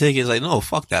 yo, I got tickets. Like, no,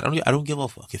 fuck that. I don't give a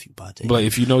fuck if you buy tickets. But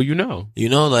if you know, you know. You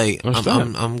know, like,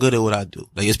 Understand. I'm good at what I do.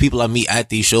 Like, it's people I meet at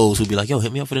these shows who be like, yo,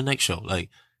 hit me up for the next show. Like,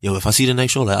 yo, if I see the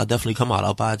next show, like, I'll definitely come out.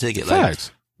 I'll buy a ticket. Like,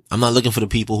 Facts. I'm not looking for the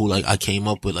people who like I came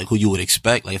up with, like who you would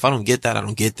expect. Like if I don't get that, I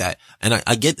don't get that. And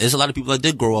I get, there's a lot of people I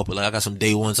did grow up with. Like I got some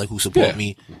day ones like who support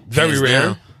me. Very hands rare.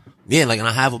 down. Yeah, like, and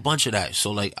I have a bunch of that.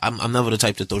 So like, I'm never the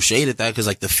type to throw shade at that, cause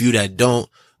like the few that don't,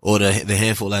 or the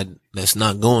handful that's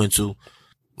not going to,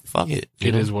 fuck it.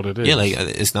 It is what it is. Yeah, like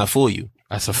it's not for you.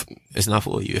 It's not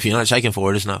for you. If you're not checking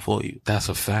for it, it's not for you. That's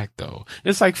a fact, though.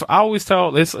 It's like I always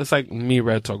tell. It's like me and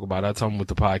Red talk about it. I tell him with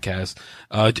the podcast,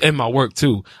 and my work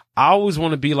too. I always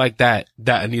want to be like that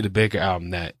Anita Baker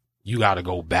album that you got to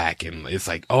go back and it's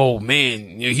like, oh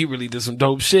man, you know, he really did some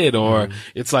dope shit. Or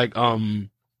it's like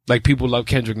people love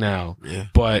Kendrick now,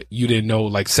 but you didn't know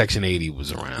like Section 80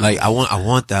 was around. Like I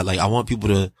want that. Like I want people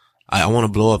to, I want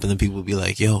to blow up and then people will be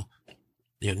like, yo,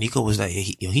 Nico was like,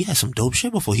 he had some dope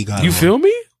shit before he got it. You feel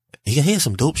me? He had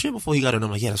some dope shit before he got it. And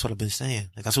I'm like, yeah, that's what I've been saying.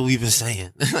 Like, that's what we've been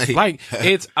saying. Like,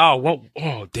 it's, what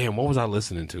was I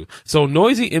listening to? So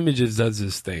Noisy Images does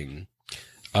this thing.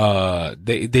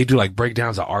 They do like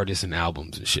breakdowns of artists and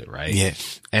albums and shit, right? Yeah.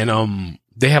 And,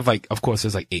 they have like, of course,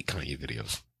 there's like 8 Kanye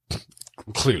videos.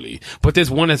 Clearly. But there's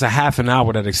one that's a half an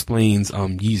hour that explains,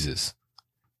 Yeezus.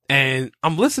 And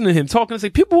I'm listening to him talking and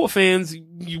say, people who are fans,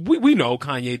 we know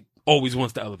Kanye always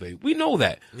wants to elevate. We know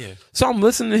that. Yeah. So I'm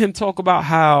listening to him talk about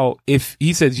how if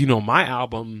he says, my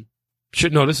album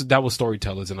that was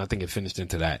Storytellers, and I think it finished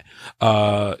into that.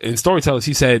 In Storytellers,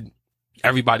 he said,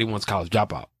 everybody wants College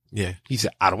Dropout. Yeah. He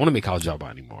said, I don't want to make College Dropout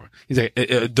anymore. He said,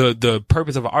 the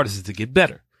purpose of an artist is to get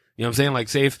better. You know what I'm saying? Like,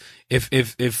 say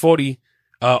if 40,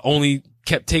 only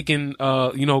kept taking,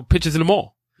 pictures in the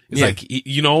mall. It's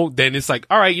like, then it's like,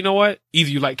 all right, you know what? Either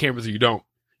you like cameras or you don't.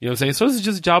 You know what I'm saying? So this is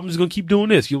just a job. I'm just going to keep doing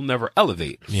this. You'll never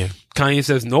elevate. Yeah. Kanye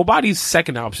says nobody's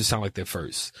second album should sound like their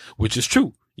first, which is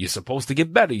true. You're supposed to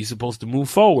get better. You're supposed to move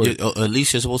forward. At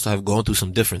least you're supposed to have gone through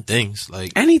some different things.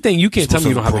 Like anything. You can't tell me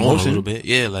you don't have grown emotion. A little bit.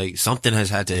 Yeah. Like something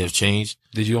has had to have changed.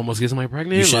 Did you almost get somebody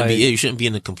pregnant? You shouldn't be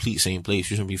in the complete same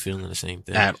place. You shouldn't be feeling the same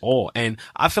thing. At all. And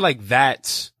I feel like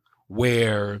that's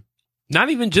where not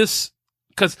even just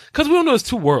cause we all know it's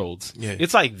two worlds. Yeah.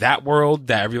 It's like that world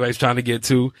that everybody's trying to get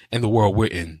to and the world we're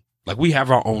in. Like we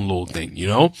have our own little thing,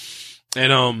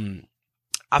 And,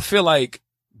 I feel like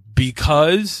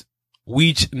because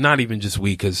not even just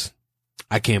we, cause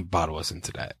I can't bottle us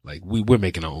into that. Like we're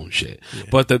making our own shit,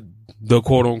 but the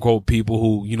quote unquote people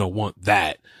who, want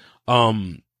that,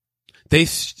 they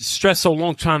stress so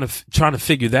long trying to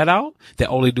figure that out that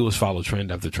all they do is follow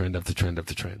trend after trend after trend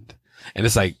after trend. And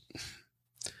it's like,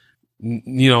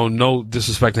 no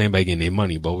disrespect to anybody getting their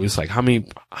money, but it's like, how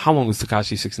long is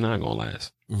Tekashi 69 gonna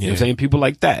last? You know what I'm saying? People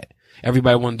like that.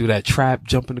 Everybody want to do that trap,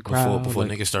 jump in the crowd. Before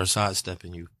niggas start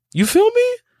sidestepping you. You feel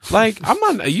me? Like,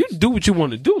 you do what you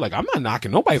want to do. Like, I'm not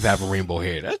knocking nobody for having rainbow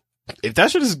hair. If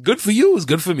that shit is good for you, it's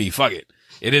good for me. Fuck it.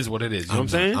 It is what it is. You know what I'm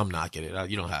saying? I'm knocking it.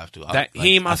 You don't have to.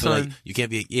 He ain't my son. Like you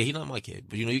can't be, he's not my kid,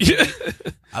 but you can't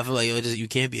I feel like you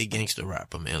can't be a gangster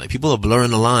rapper, man. Like people are blurring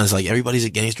the lines. Like everybody's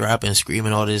a gangster rapper and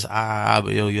screaming all this, but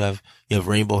you have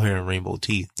rainbow hair and rainbow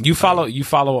teeth. You follow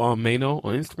Mano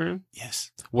on Instagram? Yes.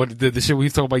 What the shit we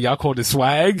talking about? Y'all called it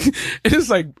swag. It's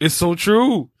like, it's so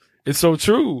true. It's so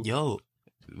true. Yo,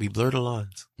 we blur the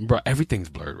lines. Bro, everything's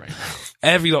blurred right now.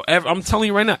 Every I'm telling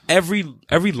you right now,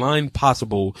 every line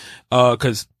possible,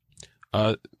 cause,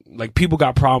 like people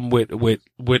got problem with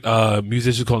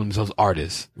musicians calling themselves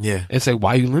artists. Yeah. It's like,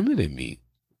 why you limiting me?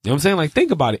 You know what I'm saying? Like,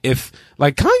 think about it. If,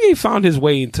 like, Kanye found his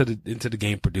way into the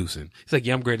game producing. He's like,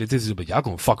 yeah, I'm great at this, but y'all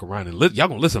gonna fuck around and y'all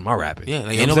gonna listen to my rapping. Yeah,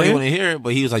 like, ain't nobody wanna hear it,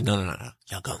 but he was like, no.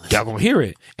 Y'all gonna listen. Y'all gonna hear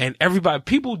it. And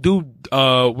people do,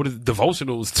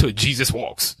 devotionals to Jesus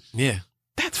Walks. Yeah.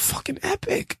 That's fucking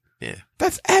epic. Yeah.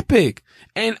 That's epic.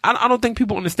 And I don't think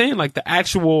people understand, like, the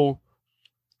actual,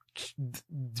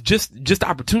 just the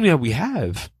opportunity that we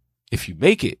have if you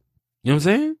make it. You know what I'm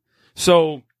saying?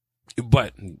 So,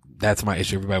 but that's my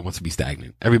issue. Everybody wants to be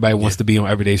stagnant. Everybody wants to be on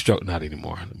everyday struggle. Not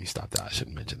anymore. Let me stop that. I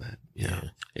shouldn't mention that.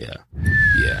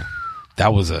 Yeah.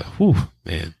 That was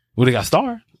man. Well, they got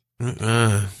Star.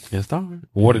 Yeah, Star.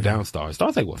 Watered down Star.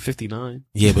 Star's like, what, 59?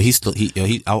 Yeah, but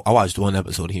I watched one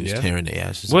episode and he was tearing their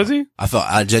asses. Was he?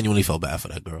 I genuinely felt bad for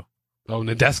that girl. Oh,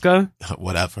 Nadeska?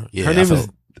 Whatever. Yeah. Her name is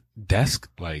Desk.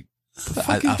 Like,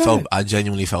 I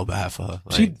genuinely felt bad for her.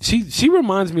 Like, she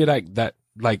reminds me of that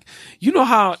Like, you know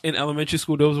how in elementary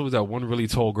school there was that one really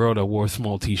tall girl that wore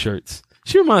small t-shirts?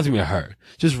 She reminds me of her.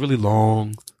 Just really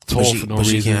long, tall for no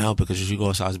reason. She can't help it because if you go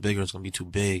a size bigger, it's gonna be too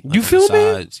big. You feel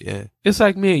me? Yeah. It's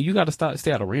like, man, you gotta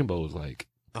stay out of rainbows, like.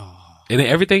 And then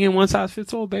everything in one size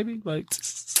fits all, baby. Like,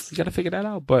 you gotta figure that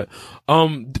out. But,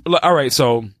 all right.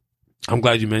 So I'm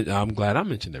glad I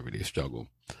mentioned Everyday Struggle.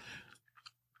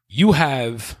 You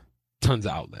have tons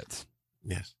of outlets.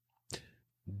 Yes.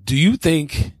 Do you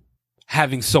think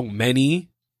having so many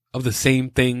of the same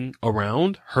thing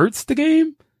around hurts the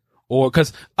game? Or,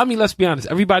 cause, I mean, let's be honest.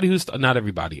 Not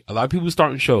everybody. A lot of people who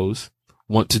starting shows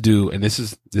want to do, and this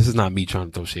is not me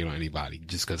trying to throw shade on anybody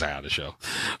just cause I had a show.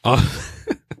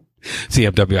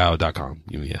 CFWIO.com.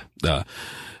 Yeah.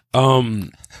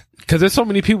 Cause there's so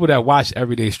many people that watch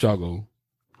Everyday Struggle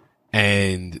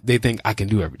and they think I can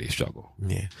do Everyday Struggle.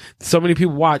 Yeah. So many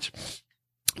people watch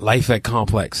Life at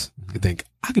Complex. They think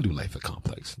I can do Life at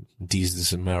Complex.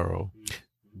 Deezus and Mero.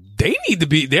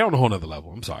 They're on a whole nother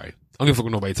level. I'm sorry. I don't give a fuck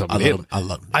what nobody tells me. I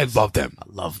love them. I love them. I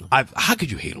love them. How could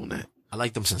you hate on that? I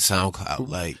like them since SoundCloud.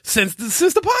 Like, since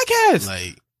the podcast.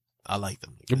 Like, I like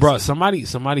them. Bro, somebody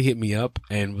hit me up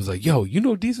and was like, yo, you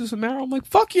know Deezus and Mero? I'm like,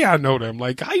 fuck yeah, I know them.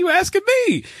 Like, how you asking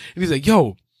me? And he's like,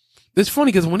 yo, it's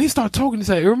funny because when they start talking, he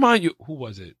said, it remind you, who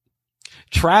was it?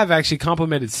 Trav actually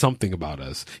complimented something about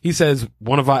us. He says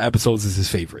one of our episodes is his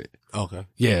favorite. Okay.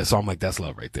 Yeah, so I'm like, that's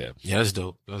love right there. Yeah, that's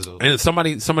dope. That's dope. And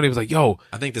somebody was like, yo.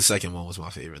 I think the second one was my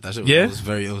favorite. That shit yeah? It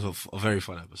was a very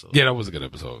fun episode. Yeah, that was a good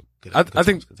episode. I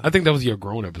think that was your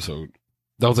grown episode.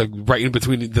 That was like right in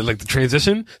between the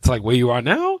transition to like where you are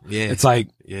now. Yeah. It's like,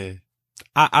 yeah,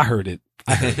 I heard it.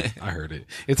 I heard it.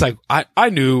 It's like, I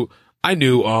know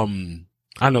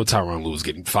Tyronn Lue was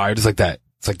getting fired. It's like that.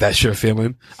 It's like that sure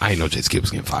feeling. I didn't know Jason Kidd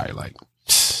was getting fired. Like,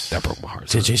 that broke my heart.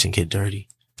 Did Jason Kidd dirty?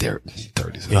 They're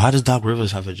dirty. Yo, how does Doc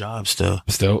Rivers have a job still?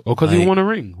 Oh, cause he won a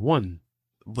ring. One.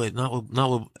 But not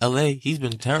with LA. He's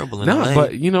been terrible in LA.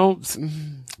 But you know.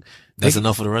 That's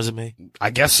enough for the resume? I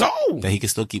guess so. That he can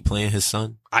still keep playing his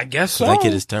son? I guess so. That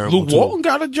kid is terrible Luke Walton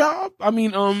got a job. I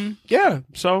mean, yeah.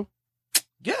 So,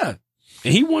 yeah.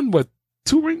 And he won, what,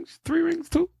 2 rings? 3 rings?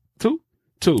 2?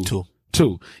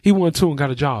 2. He won 2 and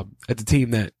got a job at the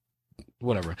team that,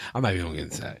 whatever. I'm not even going to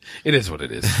get into that. It is what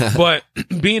it is. But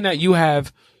being that you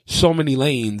have so many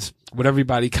lanes with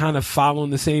everybody kind of following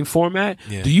the same format,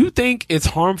 do you think it's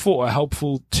harmful or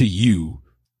helpful to you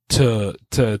to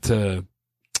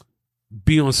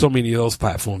be on so many of those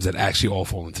platforms that actually all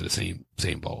fall into the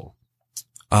same bowl?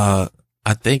 I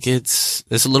think it's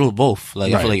a little of both.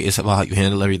 Like, right. I feel like it's about how you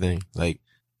handle everything. Like,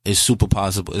 it's super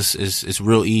possible. It's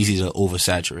real easy to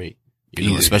oversaturate, you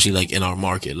know, especially like in our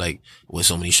market, like with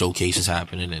so many showcases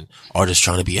happening and artists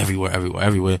trying to be everywhere.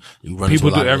 You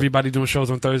run everybody doing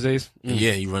shows on Thursdays.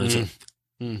 Yeah, you run into,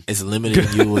 it's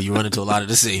limited you, or you run into a lot of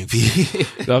the same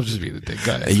people. I'll just be the dick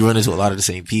guy. And you run into a lot of the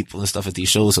same people and stuff at these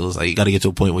shows. So it's like, you got to get to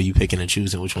a point where you picking and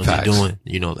choosing which ones you're doing,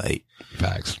 you know, like.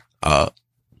 Facts.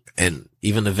 And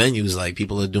even the venues, like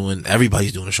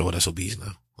everybody's doing a show at SOBs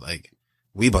now. Like,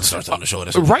 we about to start doing a show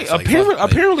at SOBs. Right.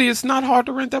 Apparently it's not hard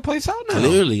to rent that place out now.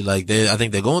 Clearly, like I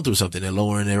think they're going through something. They're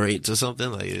lowering their rates or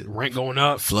something. Like rent going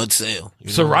up. Flood sale.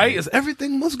 So right, it's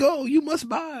everything must go. You must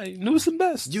buy. Newest and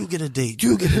best. You get a date.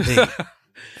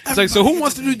 It's like, so who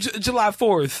wants to do July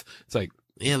 4th? It's like,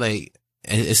 yeah, like,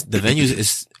 it's the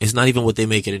venues, it's not even what they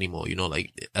make it anymore. You know,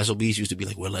 like, SOBs used to be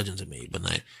like where legends are made, but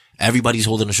like, everybody's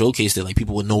holding a showcase there, like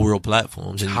people with no real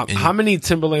platforms. And how many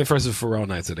Timberland versus Pharrell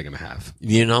nights are they going to have?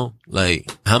 You know, like,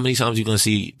 how many times you going to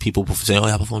see people say, oh,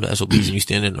 I performed at SOBs, and you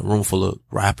stand in a room full of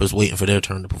rappers waiting for their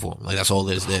turn to perform. Like, that's all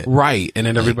there's there. Right. And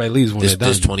then everybody leaves when they're done.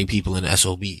 There's 20 people in the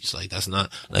SOBs. Like, that's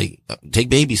not, like,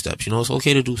 take baby steps. You know, it's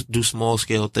okay to do small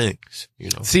scale things, you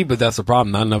know. See, but that's the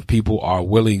problem. Not enough people are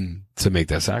willing to make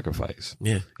that sacrifice.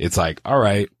 Yeah. It's like, all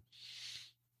right,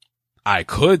 I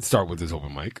could start with this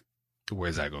open mic.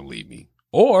 Where's that going to lead me?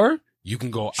 Or you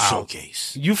can go out.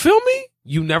 Showcase. You feel me?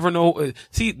 You never know.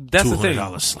 See, that's the thing.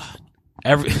 $200 slot.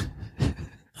 I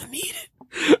need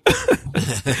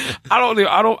it.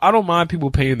 I don't mind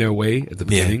people paying their way at the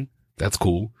beginning. That's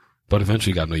cool. But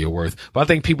eventually you gotta know your worth. But I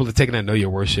think people are taking that know your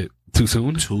worth shit too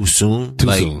soon. Too soon.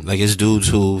 Like it's dudes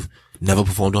who've never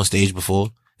performed on stage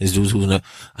before. It's dudes who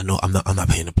I'm not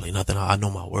paying to play nothing. I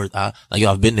know my worth.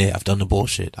 I've been there. I've done the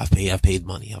bullshit. I've paid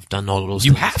money. I've done all of those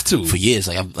things. You have to. For years.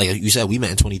 Like you said, we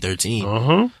met in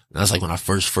 2013. That's like when I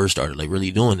first started like really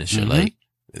doing this shit. Like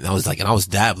And I was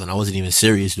dabbling. I wasn't even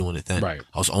serious doing it then. Right.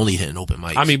 I was only hitting open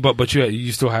mics. I mean, but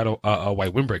you still had a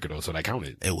white windbreaker though, so that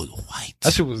counted. It was white.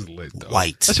 That shit was lit though.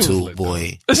 White that shit too, was lit, boy.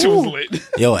 Though. That shit was lit.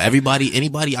 Yo,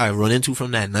 anybody I run into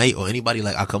from that night, or anybody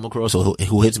like I come across or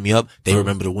who hits me up, they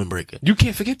remember the windbreaker. You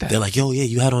can't forget that. They're like, yo, yeah,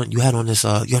 you had on this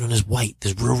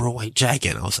real white jacket.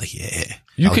 And I was like, yeah,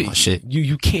 that was my shit.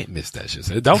 You can't miss that shit.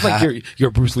 That was like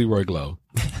your Bruce Leroy glow.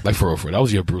 Like for real. That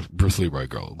was your Bruce Leroy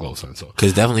glow, son. So.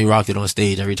 Cause definitely rocked it on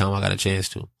stage every time I got a chance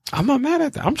to. I'm not mad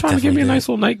at that. I'm trying to get me a nice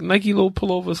little Nike little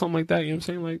pullover or something like that. You know what I'm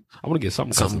saying? Like, I want to get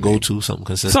something something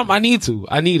consistent. Something I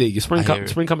need it. Your spring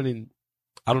coming in.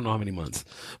 I don't know how many months,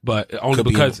 but only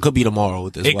could be tomorrow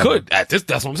with this. It weather. That's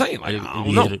what I'm saying. Like,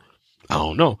 I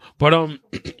don't know. But,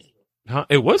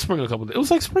 it was spring a couple days. It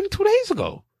was like spring 2 days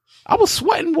ago. I was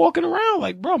sweating walking around.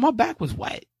 Like, bro, my back was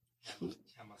wet.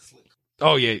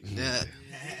 Oh yeah.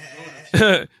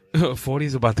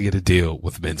 40's about to get a deal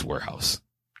with Men's Warehouse.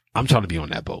 I'm trying to be on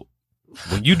that boat.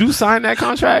 When you do sign that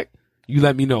contract, you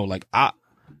let me know. Like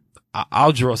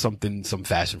I'll draw some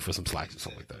fashion for some slacks or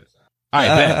something like that. All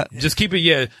right, just keep it.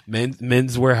 Yeah,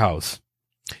 Men's Warehouse.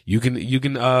 You can name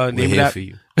it that. For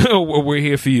you. We're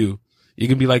here for you. You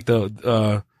can be like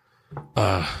the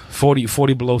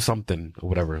 40 below something or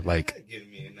whatever. Like,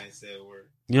 you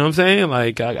know what I'm saying?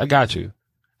 Like I got you.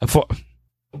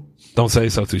 Don't say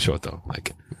so too short though.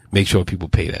 Like, make sure people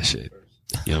pay that shit.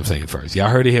 You know what I'm saying first. Y'all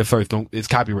heard it here first. It's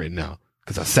copywritten now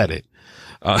because I said it.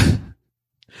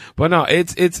 But no,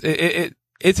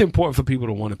 it's important for people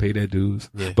to want to pay their dues.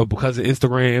 Yeah. But because of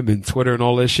Instagram and Twitter and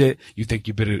all that shit, you think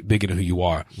you're bigger than who you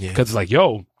are. Yeah. Cause it's like,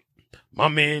 yo, my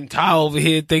man Ty over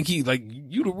here think he like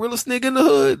you the realest nigga in the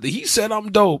hood. He said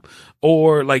I'm dope.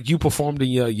 Or like you performed in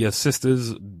your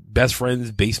sister's best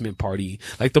friend's basement party,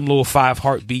 like them little 5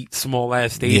 heartbeat small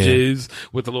ass stages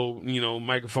with the little,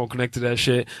 microphone connected to that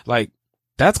shit. Like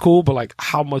that's cool, but like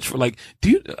how much for like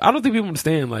I don't think people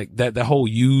understand like that whole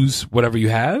use whatever you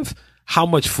have, how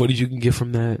much footage you can get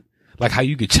from that. Like how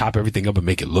you could chop everything up and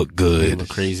make it look good. It look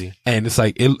crazy. And it's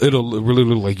like, it'll really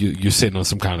look like you're sitting on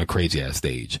some kind of crazy ass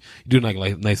stage. You do like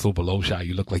a nice little below shot.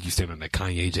 You look like you're standing on that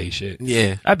Kanye J shit.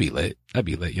 Yeah. I'd be lit. You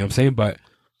know what I'm saying? But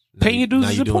paying your dues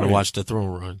is important. Now you're doing Watch the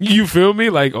Throne run. You feel me?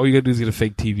 Like, all you gotta do is get a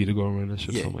fake TV to go around that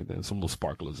shit, something like that. Some little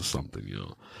sparklers or something,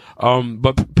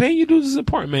 But paying your dues is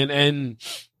important, man. And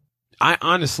I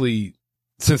honestly,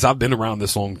 since I've been around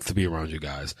this long to be around you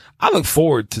guys, I look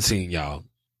forward to seeing y'all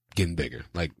getting bigger.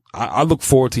 Like, I look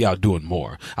forward to y'all doing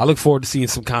more. I look forward to seeing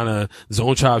some kind of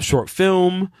Zone Tribe short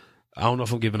film. I don't know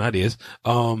if I'm giving ideas.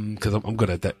 Cause I'm good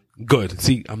at that. Good.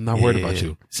 See, I'm not worried about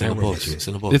you. It's in the books. It's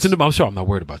in the books. It's in the book. Sure, I'm not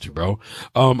worried about you, bro.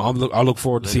 I look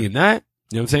forward to seeing that.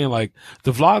 You know what I'm saying? Like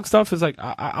the vlog stuff is like,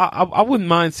 I wouldn't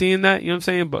mind seeing that. You know what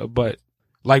I'm saying? But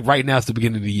like right now it's the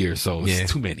beginning of the year. So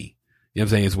it's too many. You know what I'm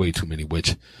saying? It's way too many,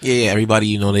 which. Yeah.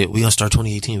 Everybody, we gonna start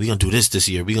 2018. We gonna do this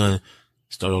year. We gonna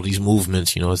start all these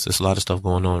movements. It's a lot of stuff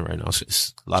going on right now. So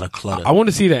it's a lot of clutter. I want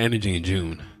to see that energy in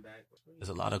June. There's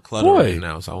a lot of clutter right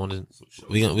now. So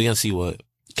we gonna see what.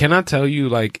 Can I tell you,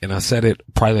 like, and I said it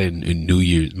probably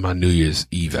in my New Year's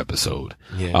Eve episode.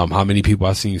 Yeah. How many people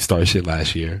I seen start shit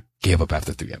last year gave up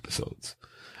after 3 episodes.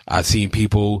 I seen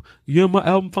people, my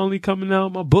album finally coming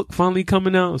out, my book finally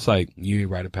coming out. It's like, you ain't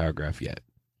write a paragraph yet,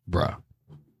 bruh.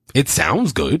 It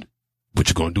sounds good. What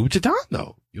you gonna do with your time though? You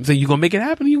know what I'm saying? You gonna make it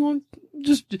happen? You gonna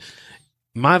just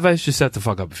my advice, just shut the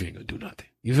fuck up if you ain't gonna do nothing.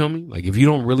 You feel me? Like if you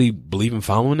don't really believe in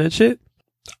following that shit,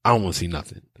 I don't want to see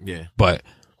nothing. Yeah. But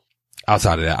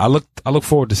outside of that, I look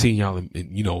forward to seeing y'all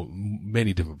in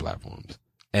many different platforms.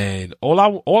 And all I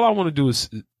want to do is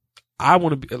I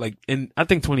want to be like, and I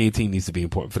think 2018 needs to be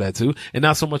important for that too. And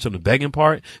not so much on the begging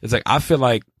part. It's like, I feel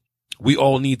like we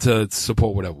all need to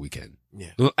support whatever we can.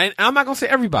 Yeah. And I'm not going to say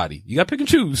everybody. You got to pick and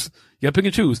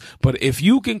choose. But if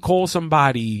you can call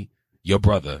somebody your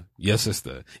brother, your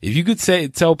sister, if you could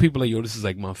tell people like, yo, this is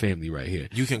like my family right here.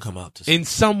 You can come out in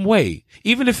some way.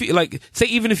 Even if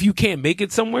you can't make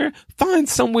it somewhere, find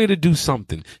some way to do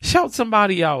something. Shout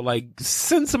somebody out, like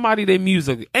send somebody their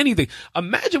music, anything.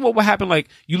 Imagine what would happen. Like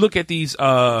you look at these,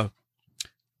 like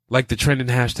the trending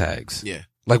hashtags. Yeah.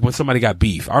 Like when somebody got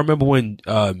beef. I remember when,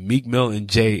 Meek Mill and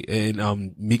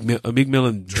Meek Mill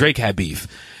and Drake had beef.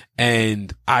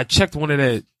 And I checked one of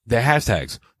their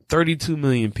hashtags. 32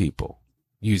 million people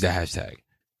use that hashtag.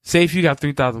 Say if you got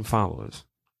 3,000 followers.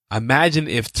 Imagine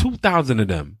if 2,000 of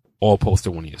them all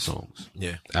posted one of your songs.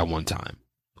 Yeah. At one time.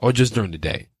 Or just during the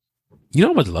day. You know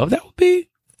how much love that would be?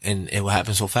 And it will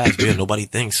happen so fast. Nobody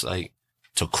thinks like,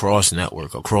 to cross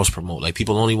network or cross promote. Like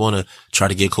people only want to try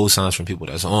to get cosigns from people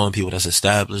that's on, people that's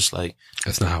established. Like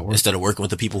That's not how it works. instead of working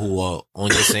with the people who are on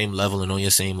your same level and on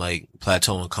your same like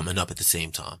plateau and coming up at the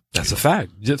same time. That's a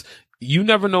fact. Just you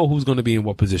never know who's going to be in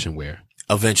what position where.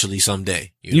 Eventually,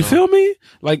 someday. You know? feel me?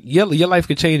 Like your life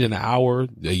could change in an hour,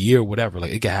 a year, whatever.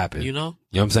 Like it could happen. You know?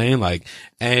 You know what I'm saying? Like,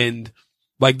 and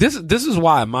like this is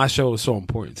why my show is so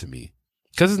important to me.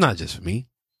 Cause it's not just for me.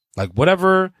 Like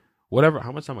whatever,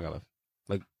 how much time I got left?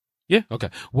 Like, yeah, okay.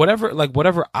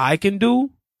 Whatever I can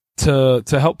do to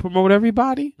help promote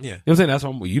everybody. Yeah. You know what I'm saying? That's why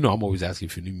I'm always asking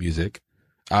for new music.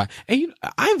 And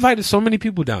I invited so many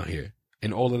people down here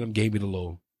and all of them gave me the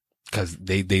little, cause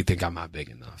they think I'm not big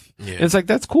enough. Yeah. And it's like,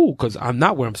 that's cool. Cause I'm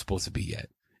not where I'm supposed to be yet.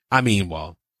 I mean,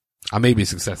 well, I may be a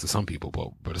success to some people,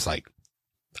 but it's like,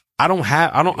 I don't.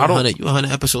 You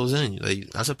 100 episodes in. Like,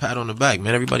 that's a pat on the back,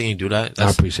 man. Everybody ain't do that. I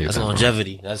appreciate that's that.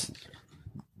 longevity.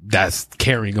 That's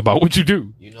caring about what you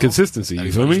do. You know, consistency.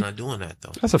 You feel me? Not doing that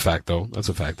though. That's a fact though. You know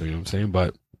what I'm saying?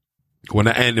 But when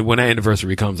that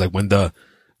anniversary comes, like when the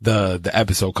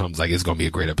episode comes, like it's gonna be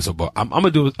a great episode. But I'm gonna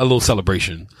do a little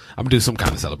celebration. I'm gonna do some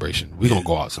kind of celebration. We're gonna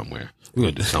go out somewhere. We're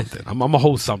gonna do something. I'm gonna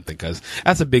host something because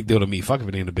that's a big deal to me. Fuck if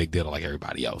it ain't a big deal to like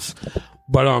everybody else.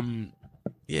 But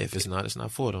yeah, if it's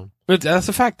not for them. That's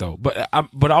a fact though. But I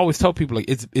always tell people like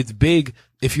it's big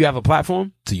if you have a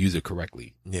platform to use it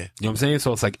correctly. Yeah. You know what I'm saying?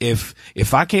 So it's like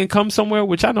if I can't come somewhere,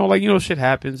 which I know like, shit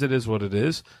happens. It is what it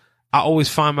is. I always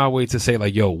find my way to say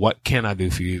like, yo, what can I do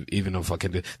for you? Even if I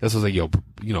can do, that's what's like, yo,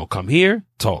 come here,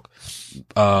 talk.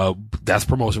 That's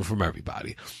promotion from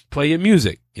everybody. Play your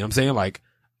music. You know what I'm saying? Like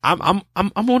I'm on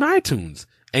iTunes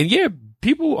and yeah,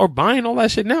 people are buying all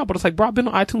that shit now, but it's like, bro, I've been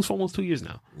on iTunes for almost 2 years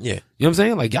now. Yeah. You know what I'm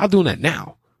saying? Like y'all doing that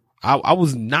now. I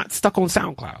was not stuck on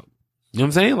SoundCloud. You know what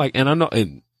I'm saying? Like, and I know,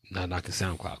 and not knocking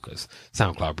SoundCloud because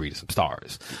SoundCloud breeded some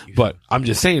stars, but I'm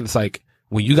just saying it's like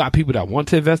when you got people that want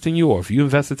to invest in you or if you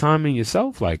invest the time in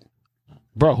yourself, like,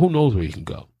 bro, who knows where you can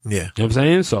go? Yeah. You know what I'm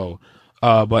saying? So,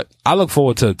 but I look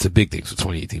forward to big things for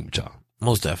 2018 with y'all.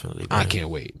 Most definitely. Man. I can't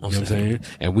wait. You know what I'm saying?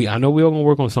 And I know we all gonna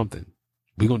work on something.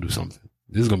 We gonna do something.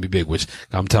 This is going to be big, which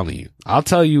I'm telling you. I'll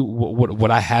tell you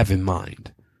what I have in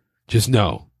mind. Just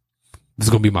know this is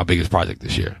going to be my biggest project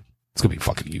this year. It's going to be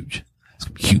fucking huge. It's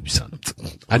going to be huge, son.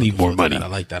 I need more money. I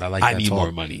like that. I need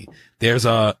more money. There's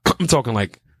I'm talking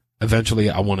like eventually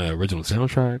I want an original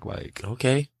soundtrack. Like,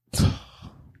 okay.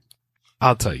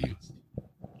 I'll tell you.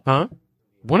 Huh?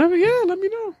 Whenever, yeah, let me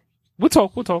know. We'll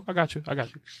talk. I got you.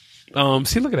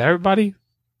 See, look at that. Everybody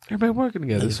working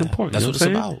together. It's important. That's you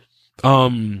know what it's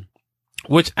about.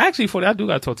 Which actually, for that, I do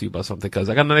got to talk to you about something because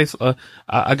I got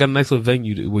a nice little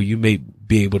venue where you may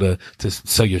be able to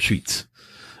sell your treats.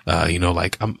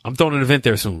 Like I'm throwing an event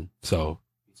there soon, so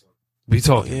we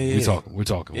talking. We're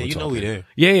talking. Yeah, we there.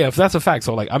 Yeah. If that's a fact,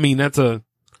 so like, I mean, I'm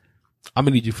gonna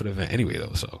need you for the event anyway,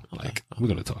 though. So like, we're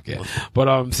gonna talk. Yeah,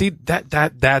 but see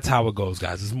that's how it goes,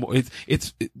 guys. It's more.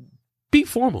 It's be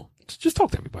formal. Just talk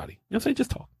to everybody. You know what I'm saying?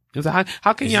 Just talk. It's like,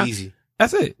 how can you? Easy.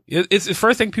 That's it. It's the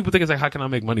first thing people think is like, how can I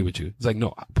make money with you? It's like,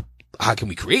 no, how can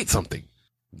we create something?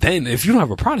 Then if you don't have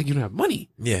a product, you don't have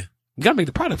money. Yeah. You gotta make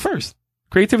the product first.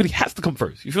 Creativity has to come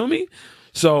first. You feel me?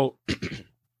 So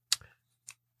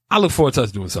I look forward to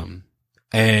us doing something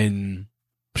and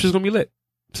it's just gonna be lit.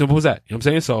 Simple as that. You know what I'm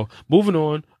saying? So moving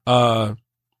on,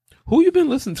 who you been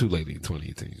listening to lately in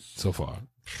 2018 so far?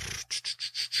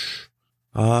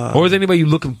 Or is anybody you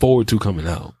looking forward to coming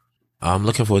out? I'm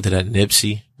looking forward to that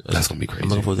Nipsey. That's gonna be crazy. I'm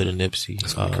looking forward to the Nipsey.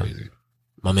 That's gonna be crazy.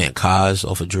 My man Kaz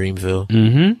off of Dreamville.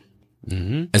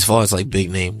 Mm-hmm. As far as like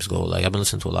big names go, like I've been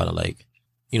listening to a lot of like,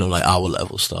 like our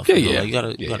level stuff. Yeah,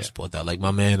 Like, you gotta support that. Like my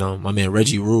man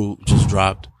Reggie Rue just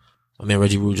dropped. My man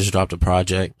Reggie Rue just dropped a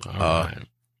project.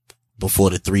 Before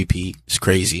the 3-peat. It's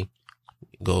crazy.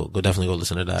 Go definitely go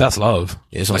listen to that. That's love.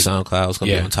 Yeah, it's on SoundCloud. It's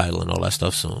gonna be on Tidal and all that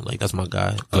stuff soon. Like that's my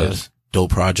guy. Good. Dope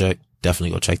project.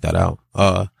 Definitely go check that out.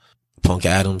 Punk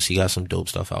Adams, he got some dope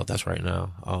stuff out. That's right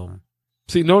now.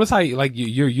 See, notice how like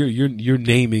you're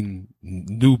naming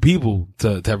new people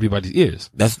to everybody's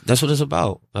ears. That's what it's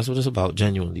about. That's what it's about.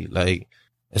 Genuinely, like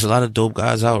there's a lot of dope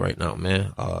guys out right now,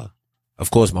 man. Of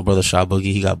course, my brother Shy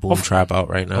Boogie, he got Boom Trap out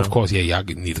right now. Of course, yeah, y'all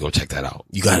need to go check that out.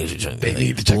 You gotta check. They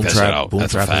need to check Boom that Trap shit out. Boom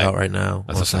That's Trap a fact. is out right now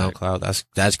That's on a fact. SoundCloud.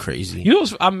 That's crazy. You know,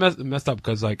 I'm messed up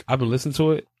because like I've been listening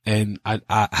to it and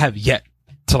I have yet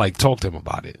to like talk to him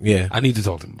about it. Yeah, I need to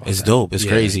talk to him about it. It's dope. It's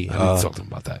crazy. I need to talk to him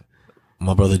about that.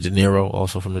 My brother De Niro,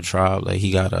 also from the Tribe, like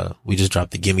he got we just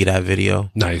dropped the Give Me That video.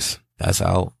 Nice. That's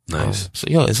out. Nice. So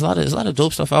it's a lot of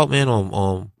dope stuff out, man,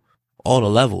 on all the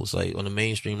levels, like on the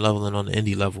mainstream level and on the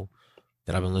indie level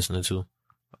that I've been listening to.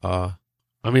 I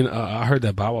mean, I heard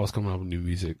that Bow Wow's coming out with new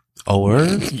music. Oh,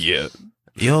 word? Yeah.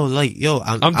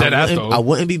 I'm dead ass though. I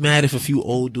wouldn't be mad if a few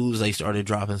old dudes like started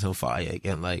dropping some fire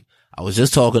again. Like I was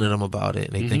just talking to them about it,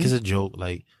 and they think it's a joke.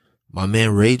 Like my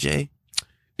man Ray J.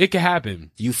 It could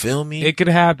happen. You feel me? It could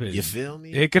happen. You feel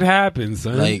me? It could happen,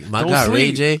 son. Like my Don't guy sleep.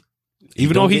 Ray J.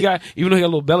 Even though he got a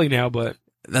little belly now, but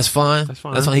that's fine. That's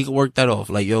fine. That's fine. He can work that off.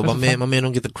 Like my fine. man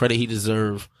don't get the credit he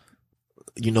deserve.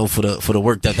 For the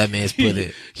work that man's put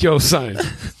in. Yo, son.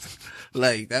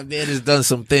 Like that man has done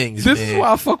some things. This man. is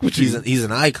why I fuck with you. He's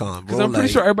an icon, bro. Because I'm pretty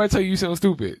sure everybody tell you sound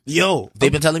stupid. Yo,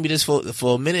 they've been telling me this for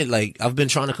a minute. Like I've been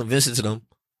trying to convince it to them.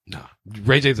 Nah,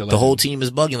 Ray J's a legend. The whole team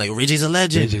is bugging. Like Ray J's a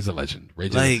legend. Ray J's a legend. Ray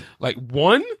J, like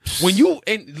one when you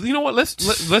know what? Let's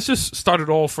just start it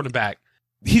all from the back.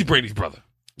 He's Brandy's brother.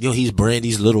 Yo, he's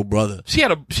Brandy's little brother. She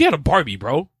had a Barbie,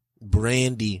 bro.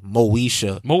 Brandy,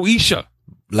 Moesha.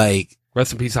 Like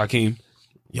rest in peace, Hakeem.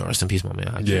 Yo, rest in peace, my man.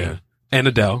 Hakeem. Yeah, and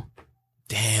Adele.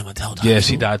 Damn, Adele died. Yeah, too.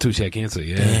 she died too. She had cancer.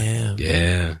 Yeah.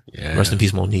 Damn. Yeah. Rest in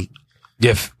peace, Monique.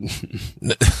 Yeah.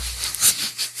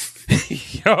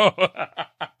 Yo.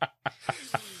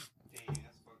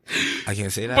 I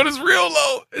can't say that. But it's real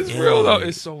though. It's real though.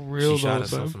 It's so real she though. shot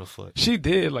herself Son. in the foot. She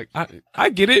did. Like I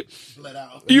get it.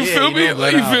 You Yeah, feel me? know,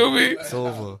 Like, you feel me? It's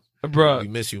over. Bruh. We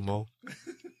miss you, Mo.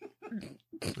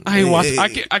 I ain't watch.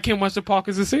 I can't watch the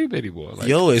Parkers the same anymore. Like,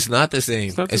 Yo, it's not the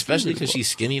same. not the Especially same because anymore. she's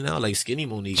skinny now. Like skinny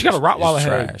Monique. She got a Rottweiler is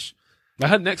head. trash.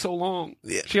 like her neck so long.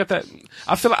 Yeah. She got that.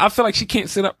 I feel like she can't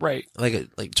sit up right.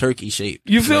 Like turkey shape.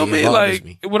 You feel me? It bothers Like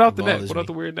me. without the It neck, bothers without me.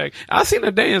 the weird neck. I seen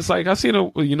her dance. Like I seen her.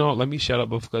 Let me shut up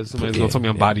because somebody's gonna tell me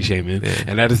I'm body shaming,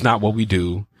 and that is not what we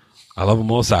do. I love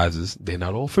them all sizes. They're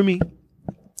not all for me,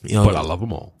 but I love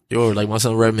them all. Yo, like my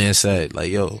son Redman said,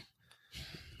 like, yo,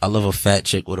 I love a fat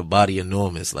chick with a body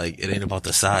enormous. Like, it ain't about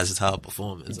the size, it's how it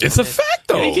performs. It's a fact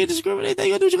though. You can't discriminate that.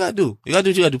 You gotta do what you gotta do. You gotta do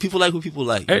what you gotta do. People like who people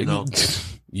like, you know.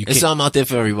 You It's can't- something out there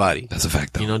for everybody. That's a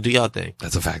fact though. You know, do y'all thing.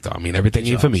 That's a fact though. I mean, everything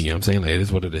ain't for me. You know what I'm saying? Like, it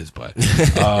is what it is. But,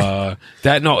 it's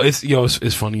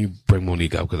funny you bring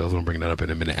Monique up because I was going to bring that up in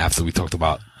a minute after we talked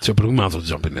about, but we might as well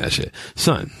jump into that shit.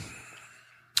 Son,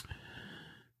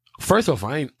 first off,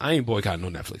 I ain't boycotting no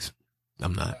Netflix.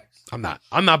 I'm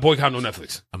not boycotting no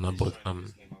Netflix.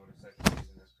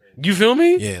 You feel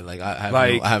me? Yeah, like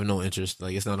I have no interest.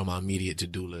 Like it's not on my immediate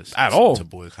to-do list At all. to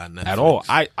boycott Netflix. At all.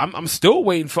 I'm still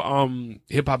waiting for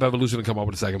Hip Hop Evolution to come up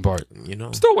with a second part. You know,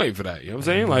 I'm still waiting for that. You know what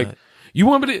I'm saying? Like, not. you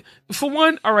want me to, for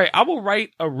one, all right, I will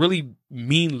write a really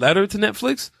mean letter to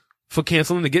Netflix for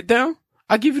canceling the Get Down.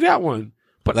 I'll give you that one.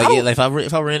 But like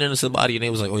if I ran into somebody and they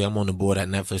was like, "Oh yeah, I'm on the board at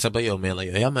Netflix," I'd be like, "Yo, man,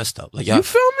 like y'all messed up." Like y'all, you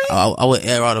feel me? I would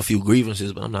air out a few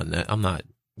grievances, but I'm not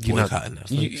boycotting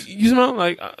Netflix. You know,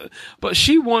 like, but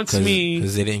she wants me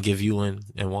because they didn't give you and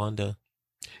Wanda.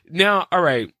 now. All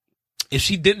right, if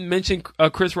she didn't mention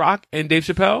Chris Rock and Dave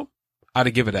Chappelle, I'd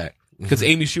have given that because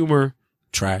Amy Schumer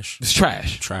Trash. is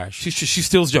trash. She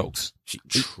steals jokes.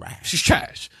 Trash. She's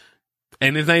trash.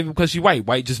 And it's not even because she's white.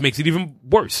 White just makes it even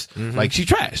worse. Like, she's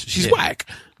trash. She's whack.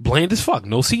 Bland as fuck.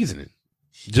 No seasoning.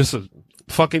 Just a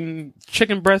fucking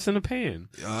chicken breast in a pan.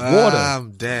 Water.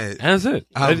 I'm dead. That's it.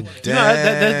 I'm You know,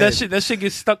 that shit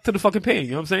gets stuck to the fucking pan. You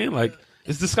know what I'm saying? Like,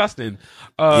 it's disgusting.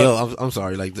 Yo, I'm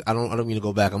sorry. Like, I don't mean to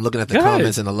go back. I'm looking at the Go ahead.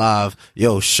 comments in the live.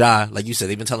 Yo, Shy, like you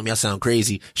said, they've been telling me I sound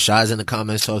crazy. Shy's in the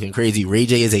comments talking crazy. Ray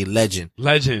J is a legend.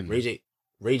 Legend.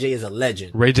 Ray J is a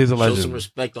legend. Ray J's a Show legend. some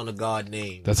respect on the God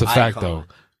name. That's a fact, Icon. though.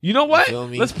 You know what? feel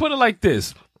me? Let's put it like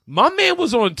this. My man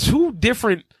was on 2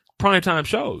 different primetime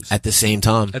shows At the same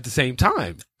time. at the same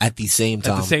time. At the same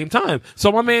time. At the same time.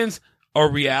 So my man's a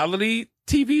reality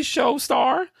TV show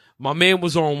star. My man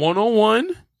was on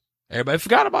 101. Everybody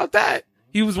forgot about that.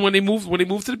 He was when they moved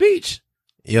to the beach.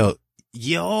 Yo.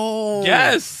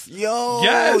 Yes.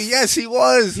 Yes, he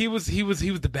was. He was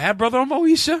the bad brother on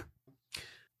Moesha.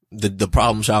 The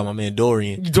problem child, my man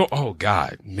Dorian. Oh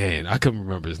God, man, I couldn't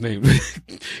remember his name.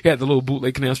 He had the little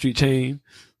bootleg Canal Street chain,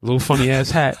 little funny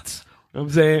ass hats. You know what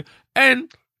I'm saying?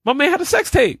 And my man had a sex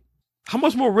tape. How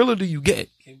much more realer do you get?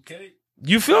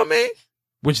 You feel me?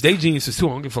 Which they geniuses too.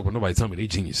 I don't give a fuck what nobody tell me. They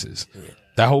geniuses. Yeah.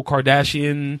 That whole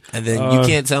Kardashian. And then you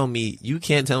can't tell me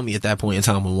at that point in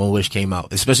time when One Wish came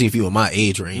out, especially if you were my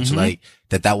age range, like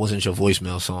that wasn't your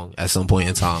voicemail song at some point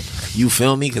in time. You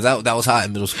feel me? Cause that was hot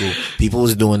in middle school. People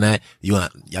was doing that. Y'all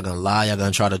gonna lie. Y'all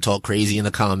gonna try to talk crazy in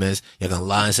the comments. Y'all gonna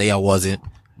lie and say y'all wasn't,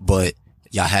 but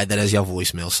y'all had that as your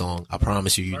voicemail song. I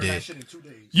promise you did.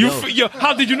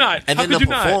 How did you not? And How then could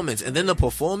the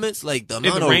performance, like the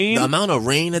rain? amount of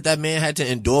rain that man had to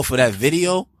endure for that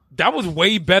video. That was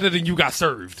way better than you got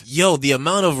served. Yo, the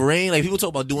amount of rain, like people talk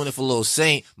about doing it for Lil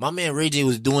Saint. My man Ray J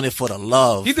was doing it for the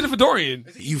love. He did it for Dorian.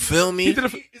 You feel me? He did it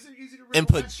for, Is it easy to in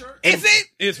Is it?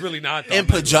 It's really not. Though. in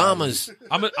pajamas.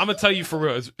 I'm gonna tell you for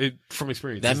real, from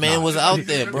experience. That it's man not. was out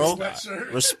there, bro.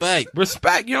 Respect.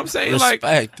 Respect, you know what I'm saying? Respect.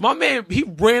 Like, my man, he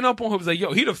ran up on him, was like,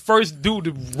 yo, he the first dude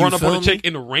to run up on feel a chick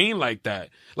in the rain like that.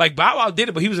 Like, Bow Wow did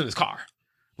it, but he was in his car.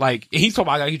 Like, and he's talking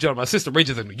about, I got to get my sister. Ray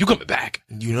J's like, you coming back.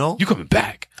 You know? You coming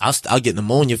back. I'll get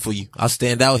pneumonia for you. I'll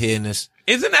stand out here in this.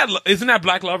 Isn't that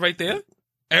black love right there?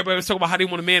 Everybody was talking about how they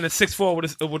want a man that's 6'4"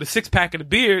 with a 6-pack and a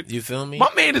beard. You feel me?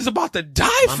 My man is about to die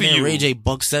My for man you. Ray J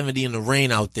 $170 in the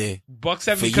rain out there.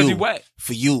 $170 For because he you. wet.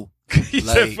 For you. He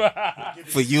Like, said,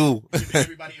 for you.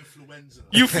 Everybody influenza.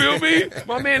 you feel me?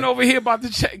 My man over here about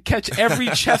to catch every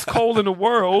chest cold in the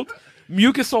world.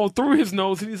 Mucus all through his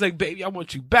nose, and he's like, baby, I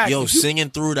want you back. Yo, You- singing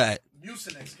through that.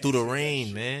 Mucinex Through the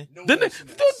rain, man. No Then the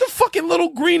Mucinex. fucking little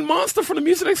green monster from the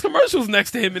Mucinex commercials next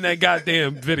to him in that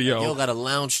goddamn video. Yo got a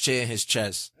lounge chair in his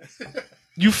chest.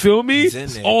 You feel me? He's in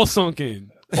It's there. all sunk in.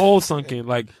 All sunk in.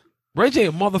 Like, Ray J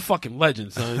a motherfucking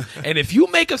legend, son. And if you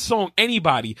make a song,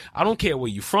 anybody, I don't care where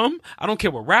you from, I don't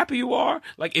care what rapper you are,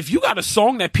 like, if you got a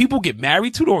song that people get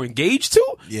married to or engaged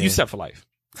to, Yeah. you set for life.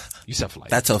 You set for life.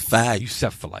 That's a fact. You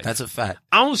set for life. That's a fact.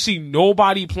 I don't see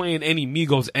nobody playing any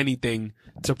Migos anything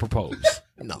to propose.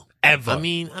 No. Ever. I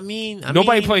mean,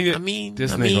 Nobody playing it. I mean,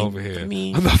 This I nigga mean, over here. I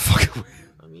mean, I'm not fucking with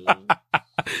I mean, I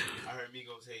heard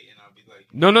Migos hate, and I'll be like,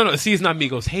 No. See, it's not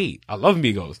Migos hate. I love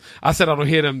Migos. I said I don't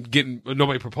hear them getting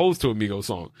nobody propose to a Migos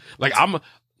song. Like I'm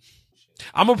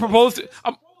a propose to.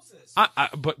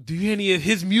 But do you hear any of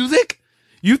his music?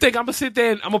 You think I'm gonna sit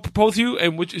there and I'm gonna propose to you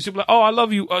and which she'll be like, oh, I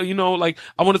love you. You know, like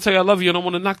I want to tell you I love you and I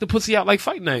want to knock the pussy out like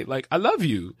fight night. Like I love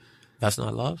you. that's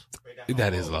not love.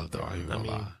 That is love, though. I ain't gonna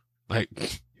lie. Like.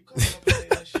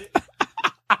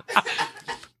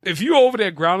 If you over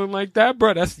there grounding like that,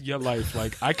 bro, that's your life.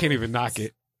 Like, I can't even knock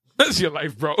it. That's your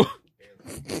life, bro.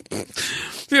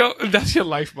 You know, that's your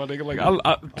life, my nigga. Like,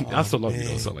 I still love you,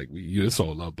 though. So, like, it's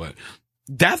all love, but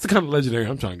that's the kind of legendary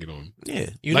I'm trying to get on. Yeah.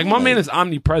 Like, my man is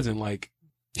omnipresent. Like,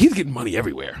 he's getting money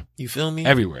everywhere. You feel me?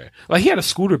 Everywhere. Like, he had a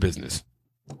scooter business.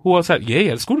 Who else had? Yeah, he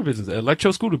had a scooter business, an electro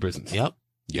scooter business. Yep.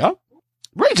 Yep.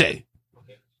 Ray J.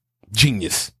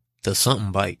 Genius. The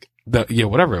something bike.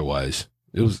 Whatever it was.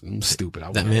 It was stupid.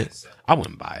 That meant. I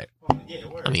wouldn't buy it.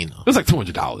 I mean, It was like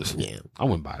 $200. yeah. I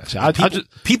wouldn't buy that shit. I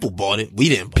just People bought it. We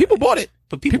didn't. Buy people bought it.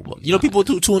 But people, you know, people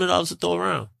do $200 to throw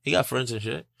around. He got friends and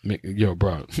shit. Yo,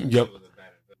 bro. Yep.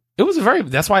 It was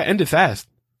that's why it ended fast.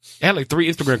 It had like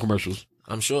 3 Instagram commercials.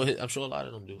 I'm sure a lot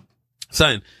of them do.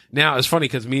 Son, now it's funny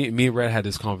because me and Red had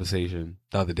this conversation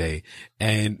the other day,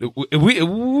 and we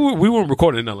weren't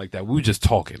recording nothing like that. We were just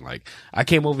talking. Like I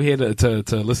came over here to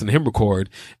listen to him record,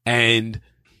 and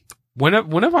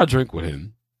whenever I drink with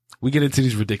him, we get into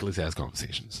these ridiculous ass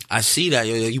conversations. I see that.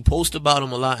 Yo, you post about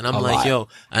him a lot, and I'm A like, lot. yo,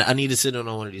 I need to sit in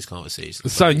on one of these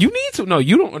conversations. Son, you need to know.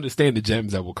 You don't understand the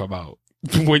gems that will come out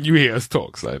when you hear us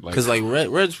talk. Son. Like, Cause like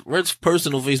Red's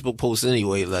personal Facebook posts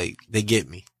anyway, like they get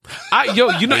me.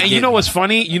 You know what's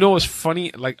funny? You know what's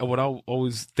funny? Like what I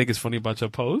always think is funny about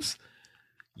your posts?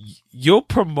 You'll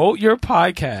promote your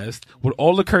podcast with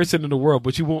all the cursing in the world,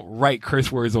 but you won't write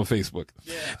curse words on Facebook.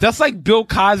 Yeah. That's like Bill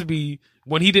Cosby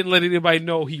when he didn't let anybody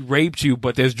know he raped you,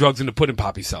 but there's drugs in the pudding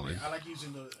pop he's selling. I like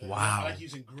using the. Wow. I like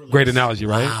using Grillix. Great analogy,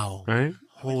 right? Wow. Right?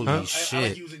 Holy I like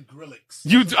shit. using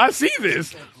Grillix. I see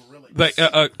this. Grillix. Like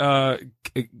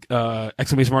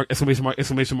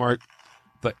exclamation mark.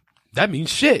 Like that means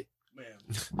shit. Man,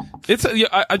 It's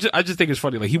I just think it's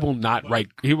funny. Like he will not write.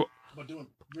 but doing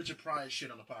Richard Pryor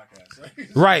shit on the podcast,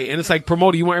 right? Right, and it's like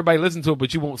promoting. You want everybody to listen to it,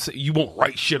 but you won't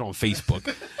write shit on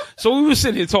Facebook. So we were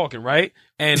sitting here talking, right?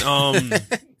 And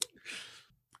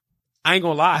I ain't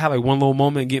gonna lie, I had like one little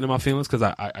moment getting in my feelings because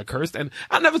I cursed, and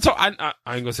I never talk. I ain't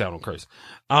gonna say I don't curse.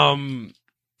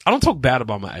 I don't talk bad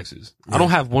about my exes. I don't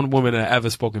have one woman that I ever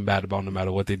spoken bad about, no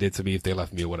matter what they did to me, if they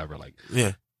left me or whatever. Like,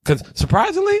 Yeah. because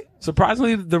surprisingly,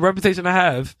 the reputation I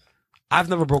have, I've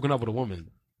never broken up with a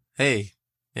woman. Hey.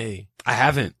 I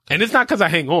haven't. And it's not because I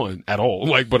hang on at all.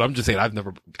 Like, but I'm just saying I've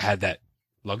never had that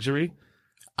luxury.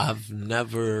 I've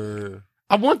never.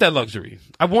 I want that luxury.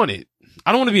 I want it.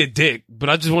 I don't want to be a dick, but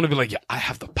I just want to be like, yeah, I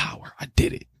have the power. I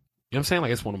did it. You know what I'm saying?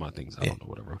 Like, it's one of my things. I don't know,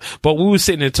 whatever. But we were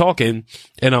sitting there talking,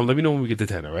 and let me know when we get to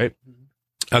 10, all right?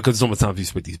 Because it's almost time for you to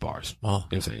spit these bars. Oh. You know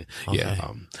what I'm saying? Okay.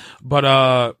 Yeah.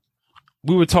 But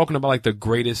we were talking about like the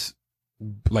greatest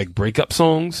like breakup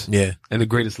songs. Yeah. And the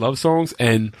greatest love songs.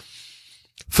 And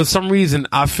for some reason,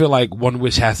 I feel like One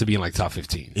Wish has to be in like top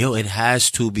 15. Yo, it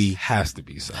has to be. Has to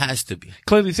be. So. Has to be.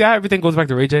 Clearly, see how everything goes back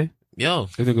to Ray J? Yo,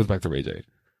 Everything goes back to Ray J.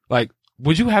 Like,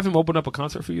 would you have him open up a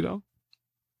concert for you though?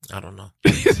 I don't know.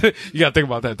 You gotta think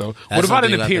about that though. That's what about something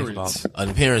an you gotta think appearance? about. An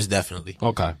appearance, definitely.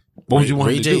 Okay. What would you want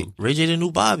Ray him to J, do? Ray J, the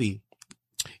new Bobby.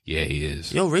 Yeah, he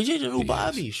is. Yo, Ray J the new He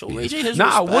Bobby. is. Show He Ray is. J his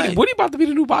Nah, respect. what he about to be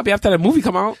the new Bobby after that movie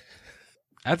come out?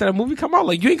 After that movie come out,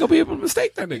 like you ain't gonna be able to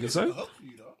mistake that nigga, son.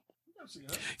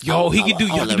 Yo, he can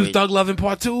do Thug Love in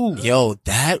Part 2. Yo,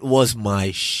 that was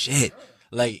my shit.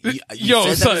 Like, you Yo,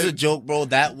 said son. that as a joke, bro.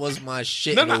 That was my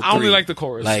shit. No, in I only 03. like the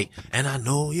chorus. Like, and I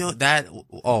know, yo, that,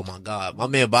 oh my God. My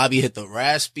man Bobby hit the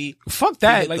raspy. Fuck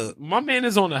that. hit Like, the- my man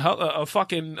is on a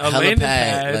fucking landing helipad,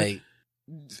 pad, like,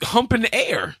 humping the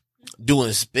air.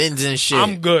 doing spins and shit.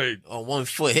 I'm good. On one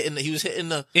foot, he was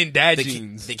hitting In dad the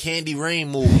jeans. the Candy Rain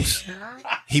moves.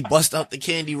 He bust out the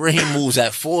Candy Rain moves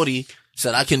at 40.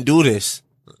 Said, I can do this.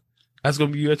 That's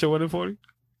gonna be you at your wedding 40?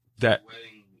 That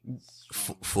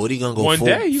 40 gonna go one full,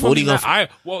 day? You 40 gonna gonna,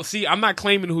 well, see, I'm not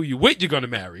claiming who you with you're gonna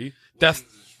marry. That's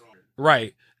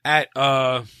right. At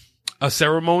a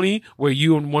ceremony where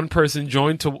you and one person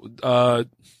join to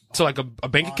like a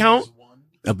bank account.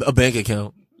 a bank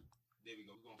account.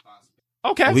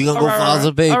 Okay. We gonna go file some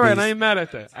All right, papers. I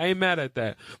ain't mad at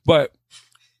that. But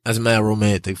That's mad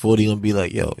romantic. 40 gonna be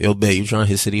like, yo, babe, you trying to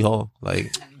hit City Hall?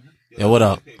 Like, yo, what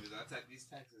up?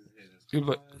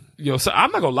 yo, so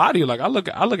I'm not gonna lie to you. Like, I look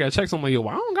at checks. I'm like, yo,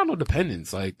 I don't got no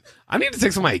dependents. Like, I need to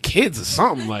take some of my kids or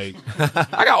something. Like,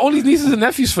 I got all these nieces and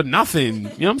nephews for nothing. You know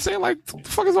what I'm saying? Like, what the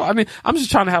fuck is all? I mean, I'm just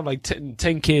trying to have like 10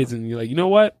 kids, and you're like, you know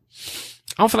what?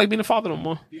 I don't feel like being a father no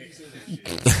more.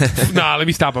 Nah, let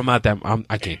me stop. I'm not that.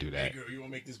 I can't do that. You want to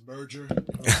make this merger?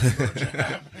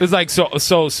 It's like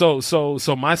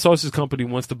so. My sausage company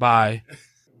wants to buy.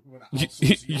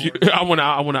 I want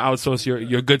to outsource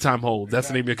your Good Time Hole. That's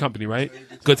the name of your company, right?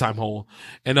 Good Time Hole.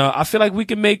 And I feel like we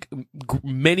can make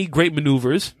many great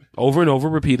maneuvers over and over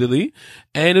repeatedly,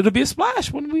 and it'll be a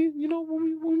splash when we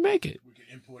make it. We can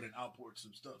import and outport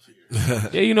some stuff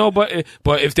here. Yeah,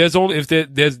 but if there's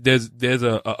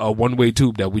a one-way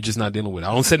tube that we're just not dealing with,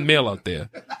 I don't send mail out there.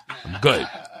 I'm good.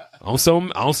 I don't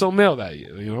sell mail that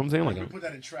year. You know what I'm saying? We Like, put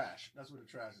that in trash. That's where the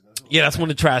trash is. that's when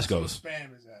the trash goes.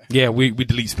 Spam is at. Yeah, we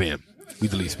delete spam. We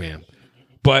delete spam.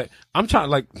 But I'm trying,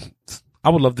 like, I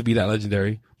would love to be that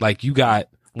legendary. Like, you got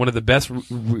one of the best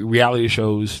reality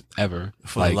shows ever.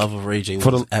 For like, the love of Ray J,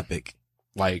 for was the- epic.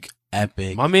 Like,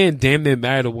 Epic. my man damn near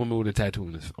married a woman with a tattoo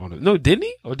on it. No, didn't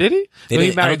he? Or did he? They No, he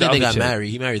didn't- I don't think they the got other chick. married.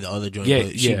 He married the other joint, Yeah,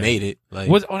 but she yeah. made it. Like,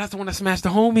 That's the one that smashed the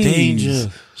homies.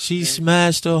 danger. She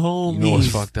smashed the homies. You know what's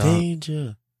fucked up?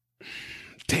 Danger.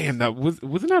 Damn, that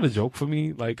wasn't that a joke for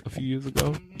me like a few years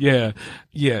ago? Yeah.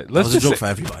 That Let's was a just joke say, for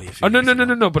everybody. oh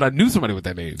no, but I knew somebody with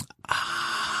that name.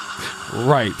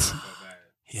 Right.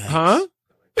 Yikes. Huh?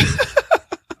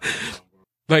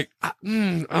 Like,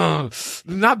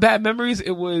 not bad memories.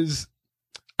 It was,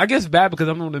 I guess, bad because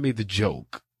I'm the one that made the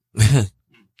joke.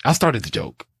 I started the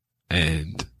joke,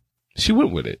 and she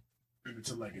went with it.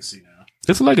 It's a legacy now.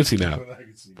 It's a legacy now, It's a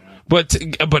legacy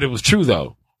now. but it was true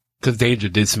though, because Danger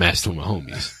did smash two of my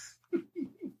homies.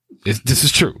 This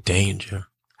is true. Danger.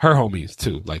 Her homies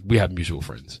too. Like, we have mutual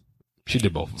friends. She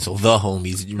did both of them. So the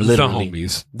homies, literally.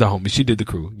 The homies. She did the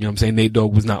crew. You know what I'm saying? Nate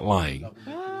Dogg was not lying.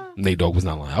 Nate Dogg was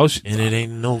not lying. Oh, And it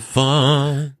ain't no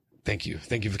fun. Thank you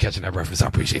for catching that reference. I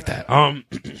appreciate that.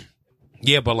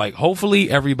 Yeah, but like, hopefully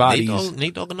everybody's.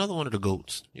 Nate Dogg, another one of the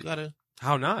goats. You gotta.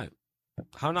 How not?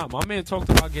 My man talked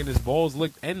about getting his balls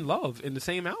licked and love in the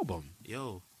same album.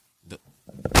 Yo.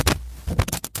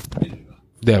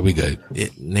 Yeah, we good.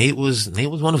 Nate was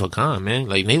one of a kind, man.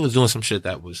 Like, Nate was doing some shit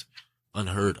that was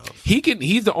unheard of.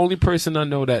 He's the only person I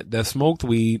know that smoked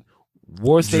weed,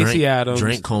 wore Stacey Adams,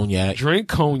 Drink cognac. He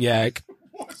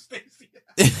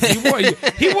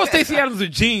wore Stacey Adams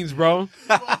with jeans, bro.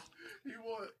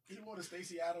 He wore the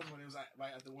Stacey Adams when it was like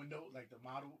right at the window, like the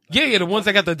model. Yeah, the ones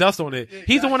that got the dust on it.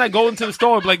 He's the one that go into the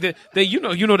store, like you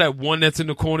know that one that's in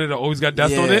the corner that always got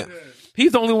dust on it.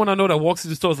 He's the only one I know that walks to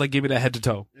the store is like, give me that head to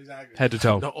toe. Exactly. Head to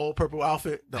toe. The old purple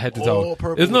outfit. The Head to old toe.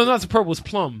 purple. It's not purple, it's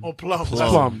plum. Oh, plum.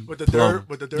 Plum. With the Plum.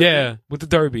 derby. Yeah, with the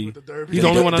derby. With the derby. He's the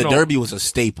only one I know. The derby was a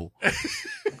staple.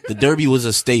 The derby was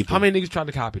a staple. How many niggas tried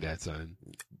to copy that, son?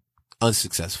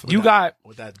 Unsuccessful. You got,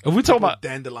 With that if we talk about,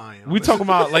 dandelion. we talking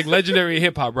about like legendary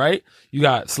hip hop, right? You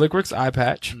got Slick Rick's eye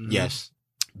patch, Yes.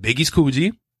 Biggie's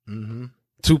Coogee, Mm-hmm.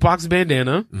 Tupac's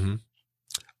bandana, Mm-hmm.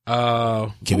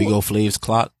 Can we go Flav's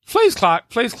clock? Flaves clock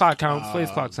counts.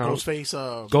 Flaves clock counts.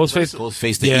 Ghostface. Ghostface.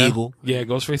 Ghostface the Yeah. Eagle. Yeah,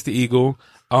 Ghostface the Eagle.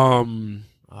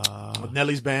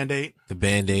 Nelly's Band-Aid. The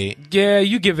Band-Aid. Yeah,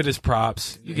 you give it his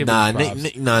props. You give Nah, it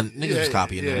his props. niggas was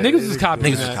copying that. Niggas was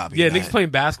copying Niggas was that. copying Yeah, that. niggas playing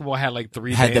basketball had like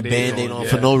 3 Had the Band-Aids Band-Aid on yeah.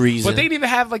 for no reason. But they didn't even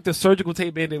have like the surgical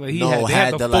tape Band-Aid like he No, had. They had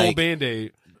had the the, full like-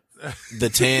 Band-Aid. The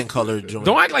tan colored joint.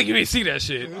 Don't act like you didn't see that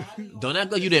shit. Don't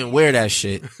act like you didn't wear that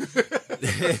shit.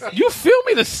 You feel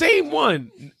me? The same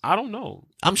one. I don't know.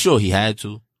 I'm sure he had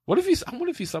to. What if he? I wonder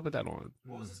if he slept with that on.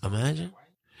 Imagine.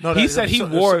 No, He said he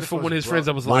wore it for one of his friends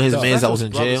that was One of locked his up. mans that was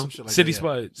in jail. City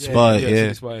Spud. Spud, yeah.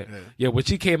 City Spud. Yeah, when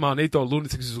she came out, they thought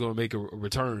Lunatics was going to make a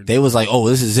return. They was like, oh,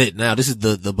 this is it now. This is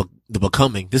the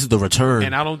becoming. This is the return.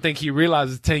 And I don't think he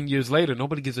realizes 10 years later,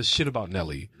 nobody gives a shit about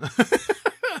Nelly.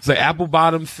 It's like apple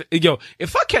bottom. Yo,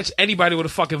 if I catch anybody with a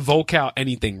fucking vocal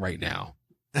anything right now.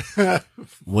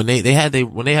 when they had their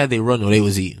run, they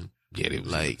was eating. Yeah, they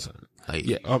was like,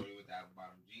 yeah.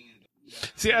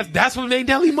 See, that's what made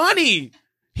Nelly money.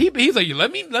 He's like,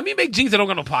 let me make jeans that don't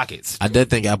got no pockets. I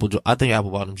think apple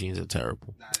bottom jeans are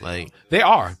terrible. Like they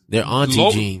are. They're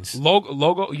auntie jeans.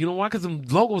 Logo. You know why? Because them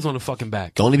logos on the fucking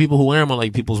back. The only people who wear them are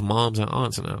like people's moms and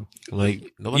aunts now.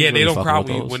 Like nobody. Yeah, they really don't cry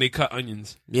with when they cut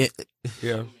onions. Yeah.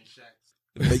 Yeah.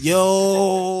 But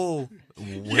yo,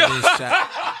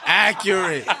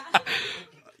 accurate. All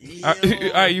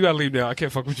right, you gotta leave now. I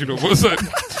can't fuck with you no more. Son.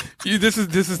 This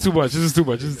is too much. This is too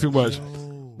much. You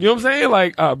know what I'm saying?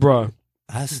 Like, bruh.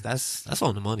 That's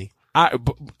on the money.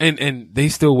 And they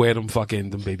still wear them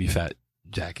baby fat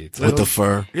jackets with the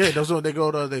fur. Yeah, those are they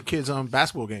go to the kids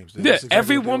basketball games. Yeah, exactly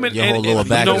every woman. And you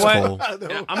know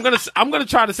what? I'm gonna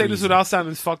try to say this without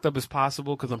sounding as fucked up as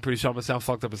possible because I'm pretty sure I'm gonna sound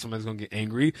fucked up and somebody's gonna get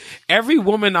angry. Every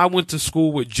woman I went to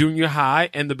school with, junior high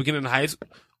and the beginning of high school,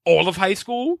 all of high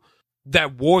school,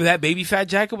 that wore that baby fat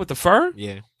jacket with the fur,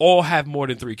 all have more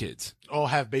than 3 kids. All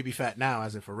have baby fat now,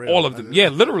 as in for real. All of them, yeah,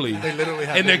 literally. They literally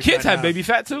have, and their kids have baby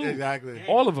fat too. Exactly,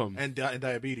 all of them, and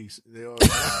diabetes. They all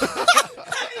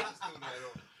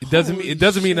It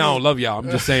doesn't mean I don't love y'all. I'm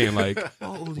just saying, like,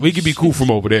 we can be cool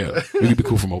from over there.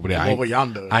 Over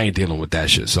yonder. I ain't dealing with that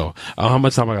shit. So, how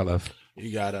much time I got left?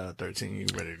 You got 13. You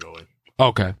ready to go in?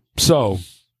 Okay, so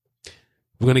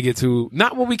we're gonna get to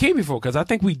not what we came here for because I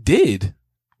think we did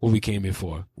what we came here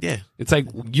for. Yeah, it's like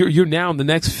you're now in the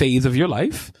next phase of your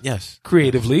life. Yes,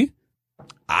 creatively.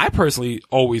 I personally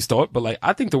always thought, but like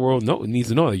I think the world needs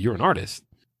to know that you're an artist.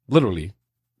 Literally,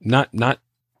 not a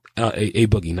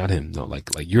Boogie, not him. No, like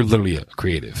you're literally a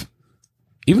creative.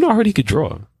 Even though I heard he could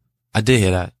draw. I did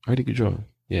hear that. I heard he could draw.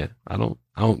 Yeah, I don't.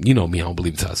 You know me. I don't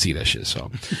believe until I see that shit. So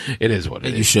it is what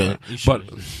it is. You should. But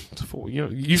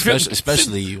you feel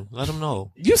especially you. Let them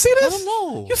know. You see this? Let them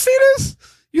know. You see this?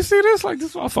 You see this? Like, this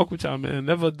is why I fuck with y'all, man.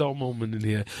 Never a dull moment in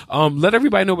here. Let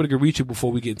everybody know where they can reach you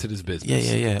before we get into this business.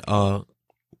 Yeah. You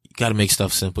gotta make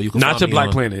stuff simple. You can not your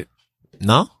Black Planet.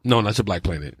 No, not your Black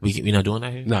Planet. We not doing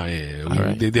that here. No,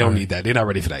 yeah. They don't need that. They're not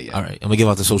ready for that yet. All right, I'm gonna give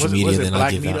out the social media. Then I'll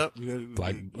give out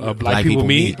Black people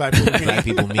meet. Black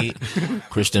people meet.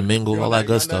 Christian mingle, all that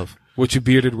good stuff. With your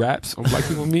bearded raps on Black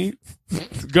people meet.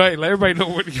 Go ahead, let everybody know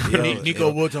what you need.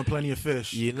 Nico Woods on Plenty of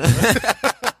Fish. You know.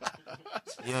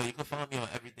 Yo, you can find me on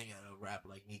everything at Rap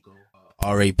Like Nico.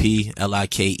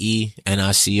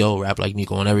 RAPLIKENICO. Rap Like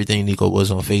Nico on everything. Nico Woods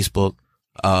on Facebook.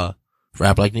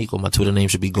 Rap Like Nico. My Twitter name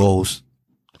should be Goals.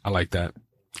 I like that.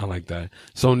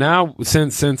 So now,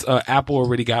 since Apple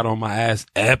already got on my ass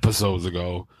episodes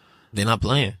ago, they're not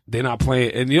playing.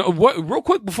 And you know what? Real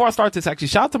quick before I start this, actually,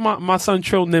 shout out to my son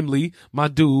Trill Nimley, my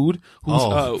dude, who's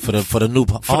for the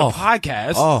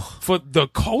podcast, for the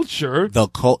culture.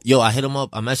 Yo, I hit him up.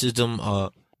 I messaged him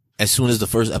as soon as the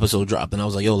first episode dropped, and I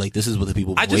was like, yo, like this is what the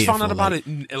people. I just found out about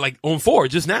it like on 4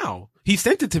 just now. He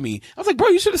sent it to me. I was like, bro,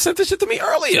 you should have sent this shit to me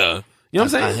earlier. You know what I'm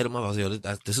saying? I hit him up. I was like,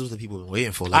 yo, this is what the people have been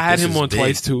waiting for. Like, I had him on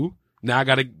twice too. Now I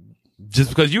gotta, just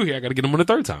because you here, I gotta get him on the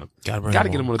 3rd time. Gotta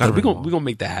get him on the 3rd. We're gonna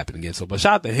make that happen again. So, but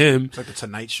shout out to him. It's like the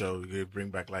Tonight Show. You bring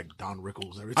back like Don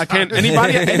Rickles every time. I can't,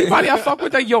 anybody I fuck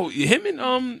with that, yo, him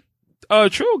and,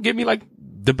 Trill give me like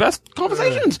the best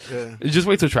conversations. Yeah. Just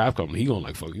wait till Trav comes. He gonna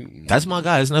like fuck you. That's my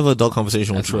guy. It's never a adult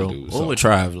conversation with Trill. Or with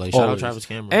Trav. Like, shout out Travis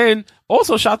Cameron. And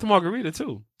also shout out to Margarita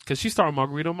too. Cause she's starting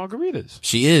Margarita on Margaritas.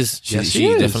 She is. She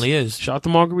definitely is. Shout out to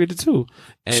Margarita too.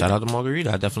 And shout out to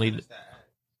Margarita. I definitely.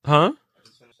 Huh?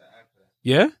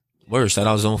 Yeah? Word. Shout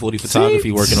out Zone 40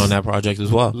 Photography working on that project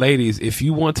as well. Ladies, if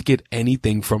you want to get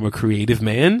anything from a creative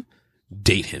man,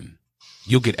 date him.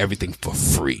 You'll get everything for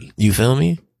free. You feel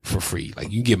me? For free.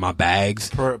 Like, you get my bags.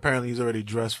 Apparently he's already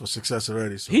dressed for success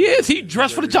already. So he is. He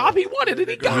dressed for the job he wanted and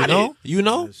he got it. You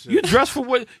know? You dress for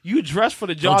what? You dress for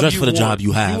the job dress for the job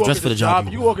you have. Dress for the job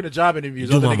you walk into job interviews,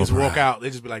 other niggas walk out.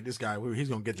 They just be like, this guy, he's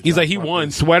going to get the job. He's like, he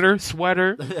won. Sweater.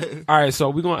 All right,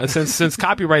 so we're going to, since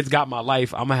copyrights got my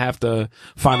life, I'm going to have to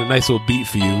find a nice little beat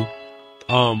for you.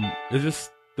 Is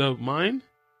this the mine?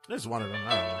 This is one of them.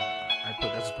 I don't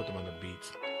know. I just put them on the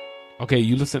beats. Okay,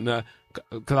 you listen to,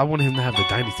 because I wanted him to have the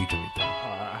Dynasty joint though.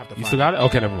 I have to you still got it?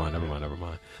 Okay, never mind.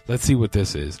 Let's see what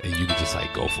this is, and you can just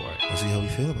like go for it. Let's see how we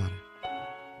feel about it.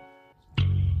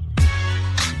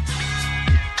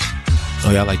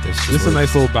 Oh yeah, I like this. This is a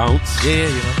nice little bounce. Yeah,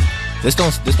 you know. This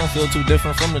don't feel too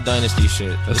different from the Dynasty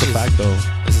shit. That's a fact, though.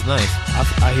 This is nice.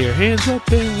 I hear hands up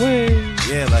and wave.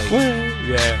 Yeah, like Wave.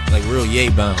 Yeah. like real yay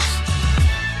bounce.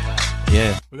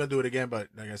 Yeah. We're gonna do it again, but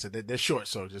like I said, they're short,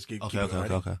 so just keep Okay. it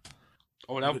ready.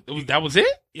 Oh, that was it?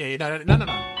 Yeah, no. It's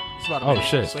about a minute.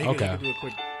 shit. So he Okay. can do a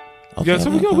quick Yeah, so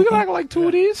we can act like two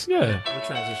of these. Yeah.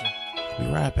 transition. We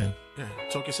rapping. Yeah,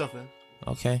 talk yourself in.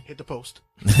 Okay. Hit the post.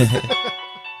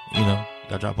 You know,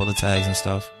 gotta drop all the tags and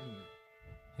stuff.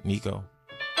 Nico.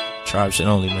 Tribe shit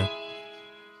only, man.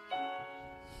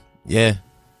 Yeah.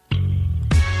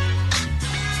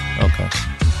 Okay.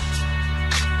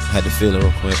 Had to feel it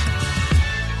real quick.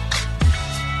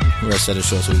 We're gonna set it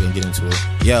short so we can get into it.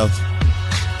 Yo.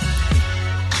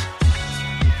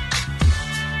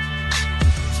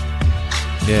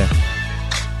 Yeah.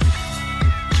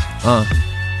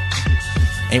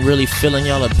 Ain't really feeling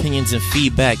y'all opinions and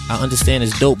feedback. I understand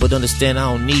it's dope, but understand I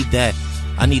don't need that.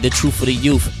 I need the truth for the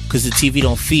youth, cause the TV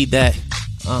don't feed that.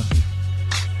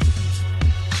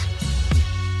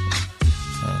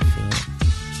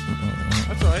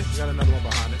 That's alright. You got another one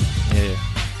behind it. Yeah.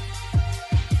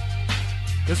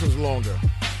 This one's longer.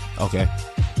 Okay.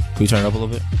 Can we turn it up a little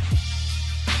bit?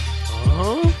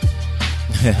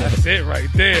 That's it right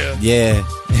there. Yeah.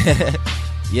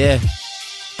 Yeah.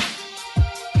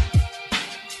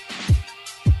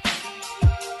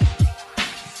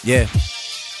 Yeah.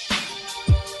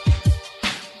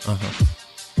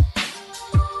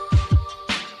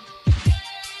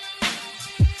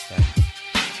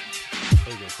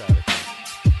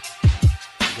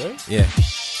 Good? Yeah.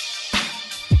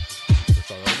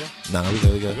 It's all over? Nah, we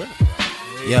good.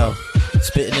 Yo,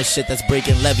 spitting the shit that's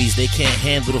breaking levees. They can't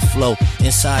handle the flow.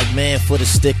 Inside man for the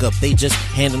stick up. They just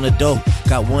handle the dough.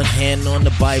 Got one hand on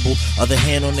the Bible, other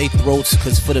hand on their throats.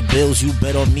 Cause for the bills, you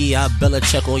bet on me. I Bella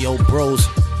check all your bros.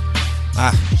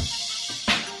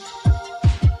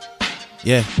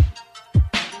 Yeah.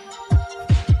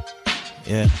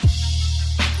 Yeah.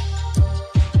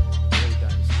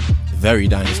 Very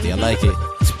dynasty. I like it.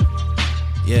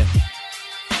 Yeah.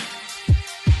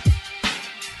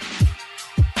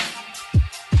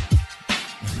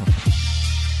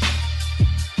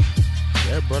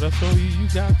 Yeah, brother. So you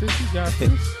got this. You got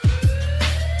this.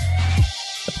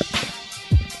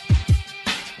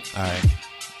 All right.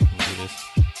 Let me do this.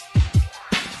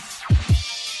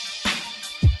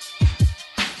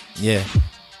 Yeah.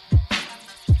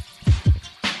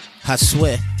 I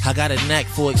swear, I got a knack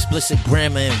for explicit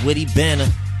grammar and witty banner.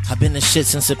 I've been the shit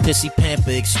since a pissy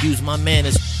pamper, excuse my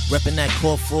manners. Reppin' that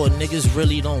core for niggas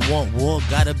really don't want war.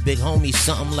 Got a big homie,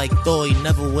 something like Thor, he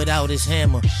never without his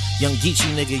hammer. Young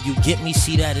Geechee nigga, you get me,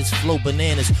 see that it's flow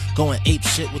bananas. Going ape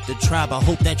shit with the tribe, I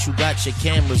hope that you got your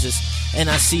cameras. It's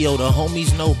NICO, the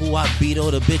homies know who I beat,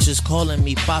 oh the bitches calling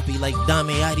me Poppy like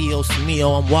Dame Adios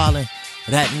Mio, I'm wildin'.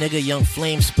 That nigga, young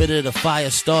flame spitter, the fire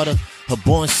starter. Her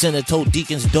born sinner told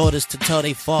deacons' daughters to tell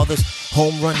they fathers.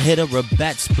 Home run hitter, a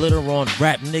bat splitter on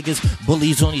rap niggas.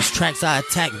 Bullies on these tracks, I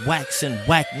attack wax and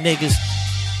whack niggas.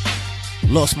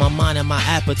 Lost my mind and my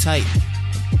appetite.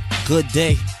 Good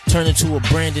day, turn into a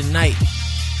Brandon night.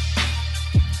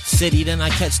 City, then I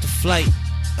catch the flight.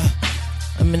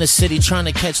 I'm in the city trying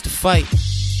to catch the fight.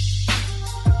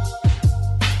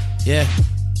 Yeah.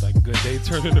 Like a good day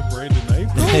turned into Brandon Knight,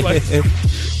 bro. Like,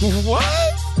 what?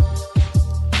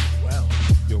 Well,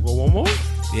 Yo, go one more?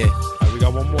 Yeah. All right, we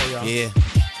got one more, y'all. Yeah.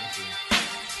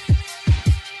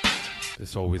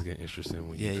 It's always getting interesting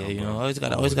when you Yeah, come you know, up. always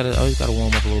gotta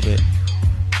warm up a little bit.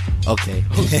 Okay.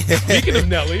 Speaking of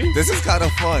Nelly. This is kind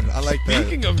of fun. I like that.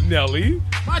 Speaking of Nelly.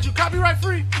 mind you, copyright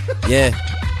free. Yeah.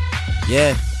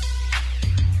 Yeah.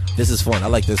 This is fun. I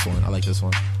like this one. Oh,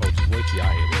 just wait till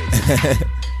y'all hear this.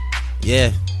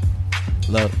 Yeah.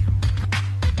 Look.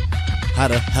 How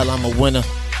the hell I'm a winner?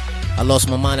 I lost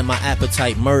my mind and my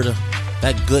appetite. Murder.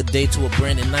 That good day to a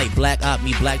Brandon Knight. Black op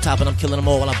me, black top, and I'm killing them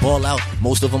all while I ball out.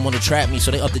 Most of them want to trap me,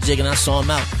 so they up the jig and I saw them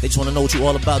out. They just want to know what you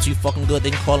all about. So you fucking good, they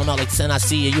can call them out like 10. I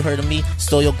see you. You heard of me?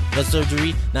 Stole your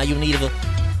surgery. Now you need of a...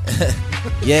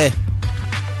 Yeah.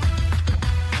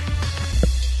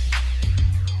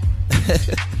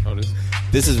 Oh,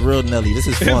 This is real Nelly. This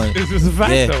is fun. This is a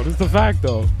fact, Yeah. though. This is a fact,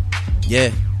 though.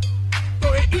 Yeah.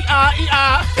 This guy.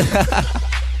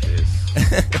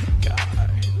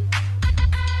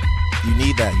 You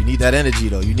need that. You need that energy,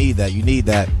 though. You need that. You need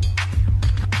that.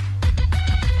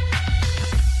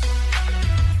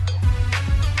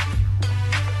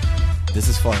 This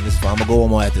is fun. This is fun. I'm gonna go one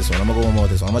more at this one.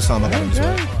 How much time I got in this one?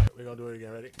 All right, we're gonna do it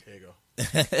again. Ready? Here you go.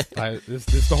 All right, this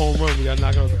the home run. We got to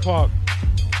knock it out the park.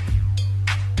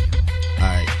 All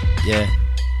right. Yeah.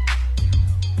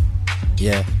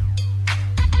 Yeah.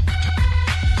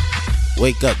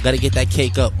 Wake up, gotta get that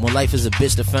cake up. When life is a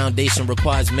bitch, the foundation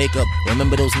requires makeup.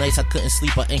 Remember those nights I couldn't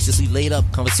sleep, I anxiously laid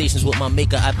up. Conversations with my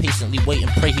maker, I patiently wait and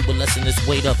pray he would lessen this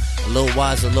weight up. A little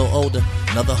wiser, a little older.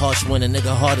 Another harsh one, a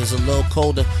nigga heart is a little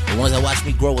colder. The ones that watch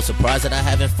me grow are surprised that I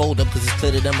haven't folded up. Cause it's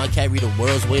clear to them I carry the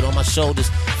world's weight on my shoulders.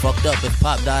 Fucked up, if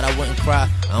Pop died I wouldn't cry.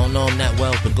 I don't know him that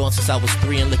well, been gone since I was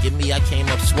 3 and look at me, I came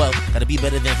up swell. Gotta be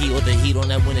better than he or the heat on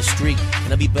that winning streak.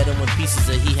 Can I be better when pieces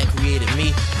of he had created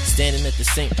me? Standing at the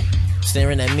sink,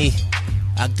 staring at me.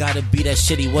 I gotta be that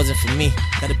shit he wasn't for me.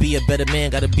 Gotta be a better man,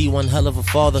 gotta be one hell of a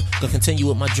father. Gonna continue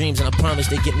with my dreams and I promise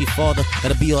they get me farther.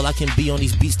 Gotta be all I can be on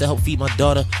these beats to help feed my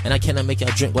daughter. And I cannot make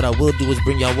y'all drink, what I will do is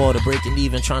bring y'all water. Breaking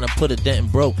even, trying to put a dent in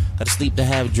broke. Gotta sleep to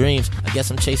have dreams, I guess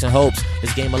I'm chasing hopes.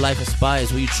 This game of life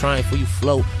inspires, where you trying for you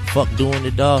float. Fuck doing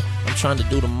it all, I'm trying to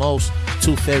do the most.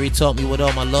 Tooth Fairy taught me with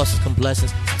all my losses come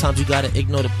blessings. Sometimes you gotta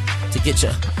ignore to get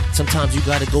ya. Sometimes you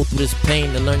gotta go through this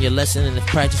pain to learn your lesson. And if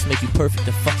practice make you perfect,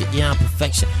 then fuck it, yeah, I'm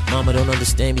perfection. Mama don't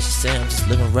understand me, she say I'm just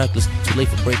living reckless. Too late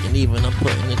for breaking even, I'm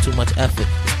putting in too much effort.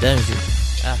 It's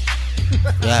dangerous. You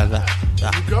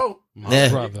go. My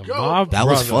brother. That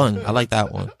was fun. I like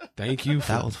that one. Thank you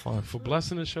That was fun. for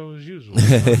blessing the show as usual.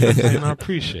 And I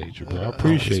appreciate you, bro. I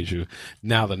appreciate you.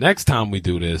 Now, the next time we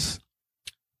do this,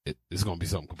 it's going to be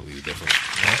something completely different.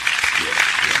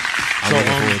 I'm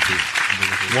looking forward to it.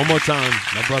 One more time,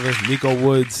 my brother, Nico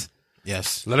Woods.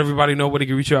 Yes. Let everybody know where they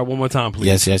can reach you at one more time,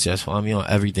 please. Yes. Follow me on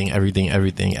everything at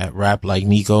Rap Like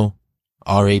Nico.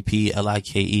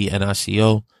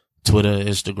 RAPLIKENICO. Twitter,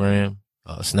 Instagram,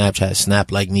 Snapchat,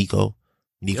 Snap Like Nico.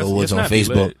 Nico Yes, Woods your on Snap be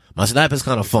Facebook. lit. My Snap is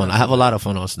kind of fun. I have a lot of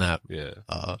fun on Snap. Yeah.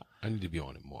 I need to be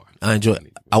on it more. I enjoy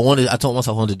it. I told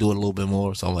myself I wanted to do it a little bit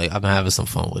more, so I'm like, I've been having some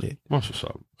fun with it. What's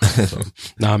up?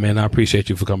 Nah, man, I appreciate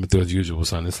you for coming through as usual,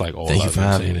 son. It's like all Thank you love, for you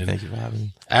know what I'm having me. saying? Thank you for having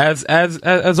me. As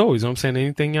always, you know what I'm saying?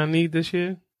 Anything y'all need this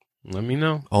year, let me know. You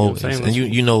know what I'm Always. saying? And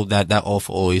you know that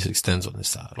offer always extends on this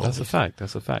side. That's a fact.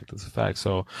 That's a fact.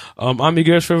 So, I'm your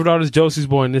girl's favorite artist, Josie's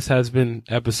Boy, and this has been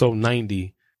episode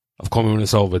 90 of Call Me When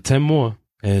It's Over. 10 more,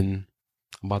 and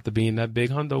I'm about to be in that big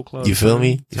hundo club. You feel son.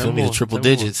 me? You 10 feel me? The more, triple 10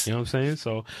 more. digits. You know what I'm saying?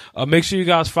 So, make sure you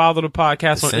guys follow the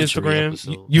podcast The on century Instagram.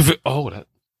 episode. You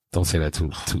don't say that too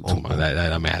much. That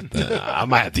I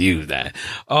might have to use that.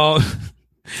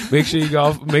 Make sure you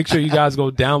guys go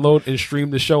download and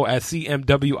stream the show at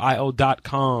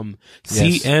cmwio.com.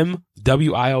 Yes.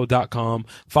 cmwio.com.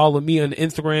 Follow me on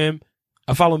Instagram.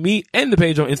 Follow me and the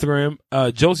page on Instagram,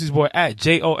 Josie's Boy at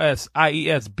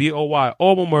JOSIESBOY,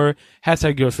 all one word,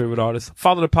 hashtag your favorite artist.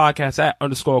 Follow the podcast at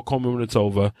 _Call Me When It's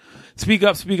Over. Speak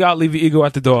up, speak out, leave your ego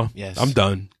at the door. Yes. I'm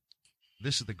done.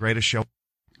 This is the greatest show.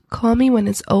 Call me when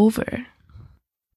it's over.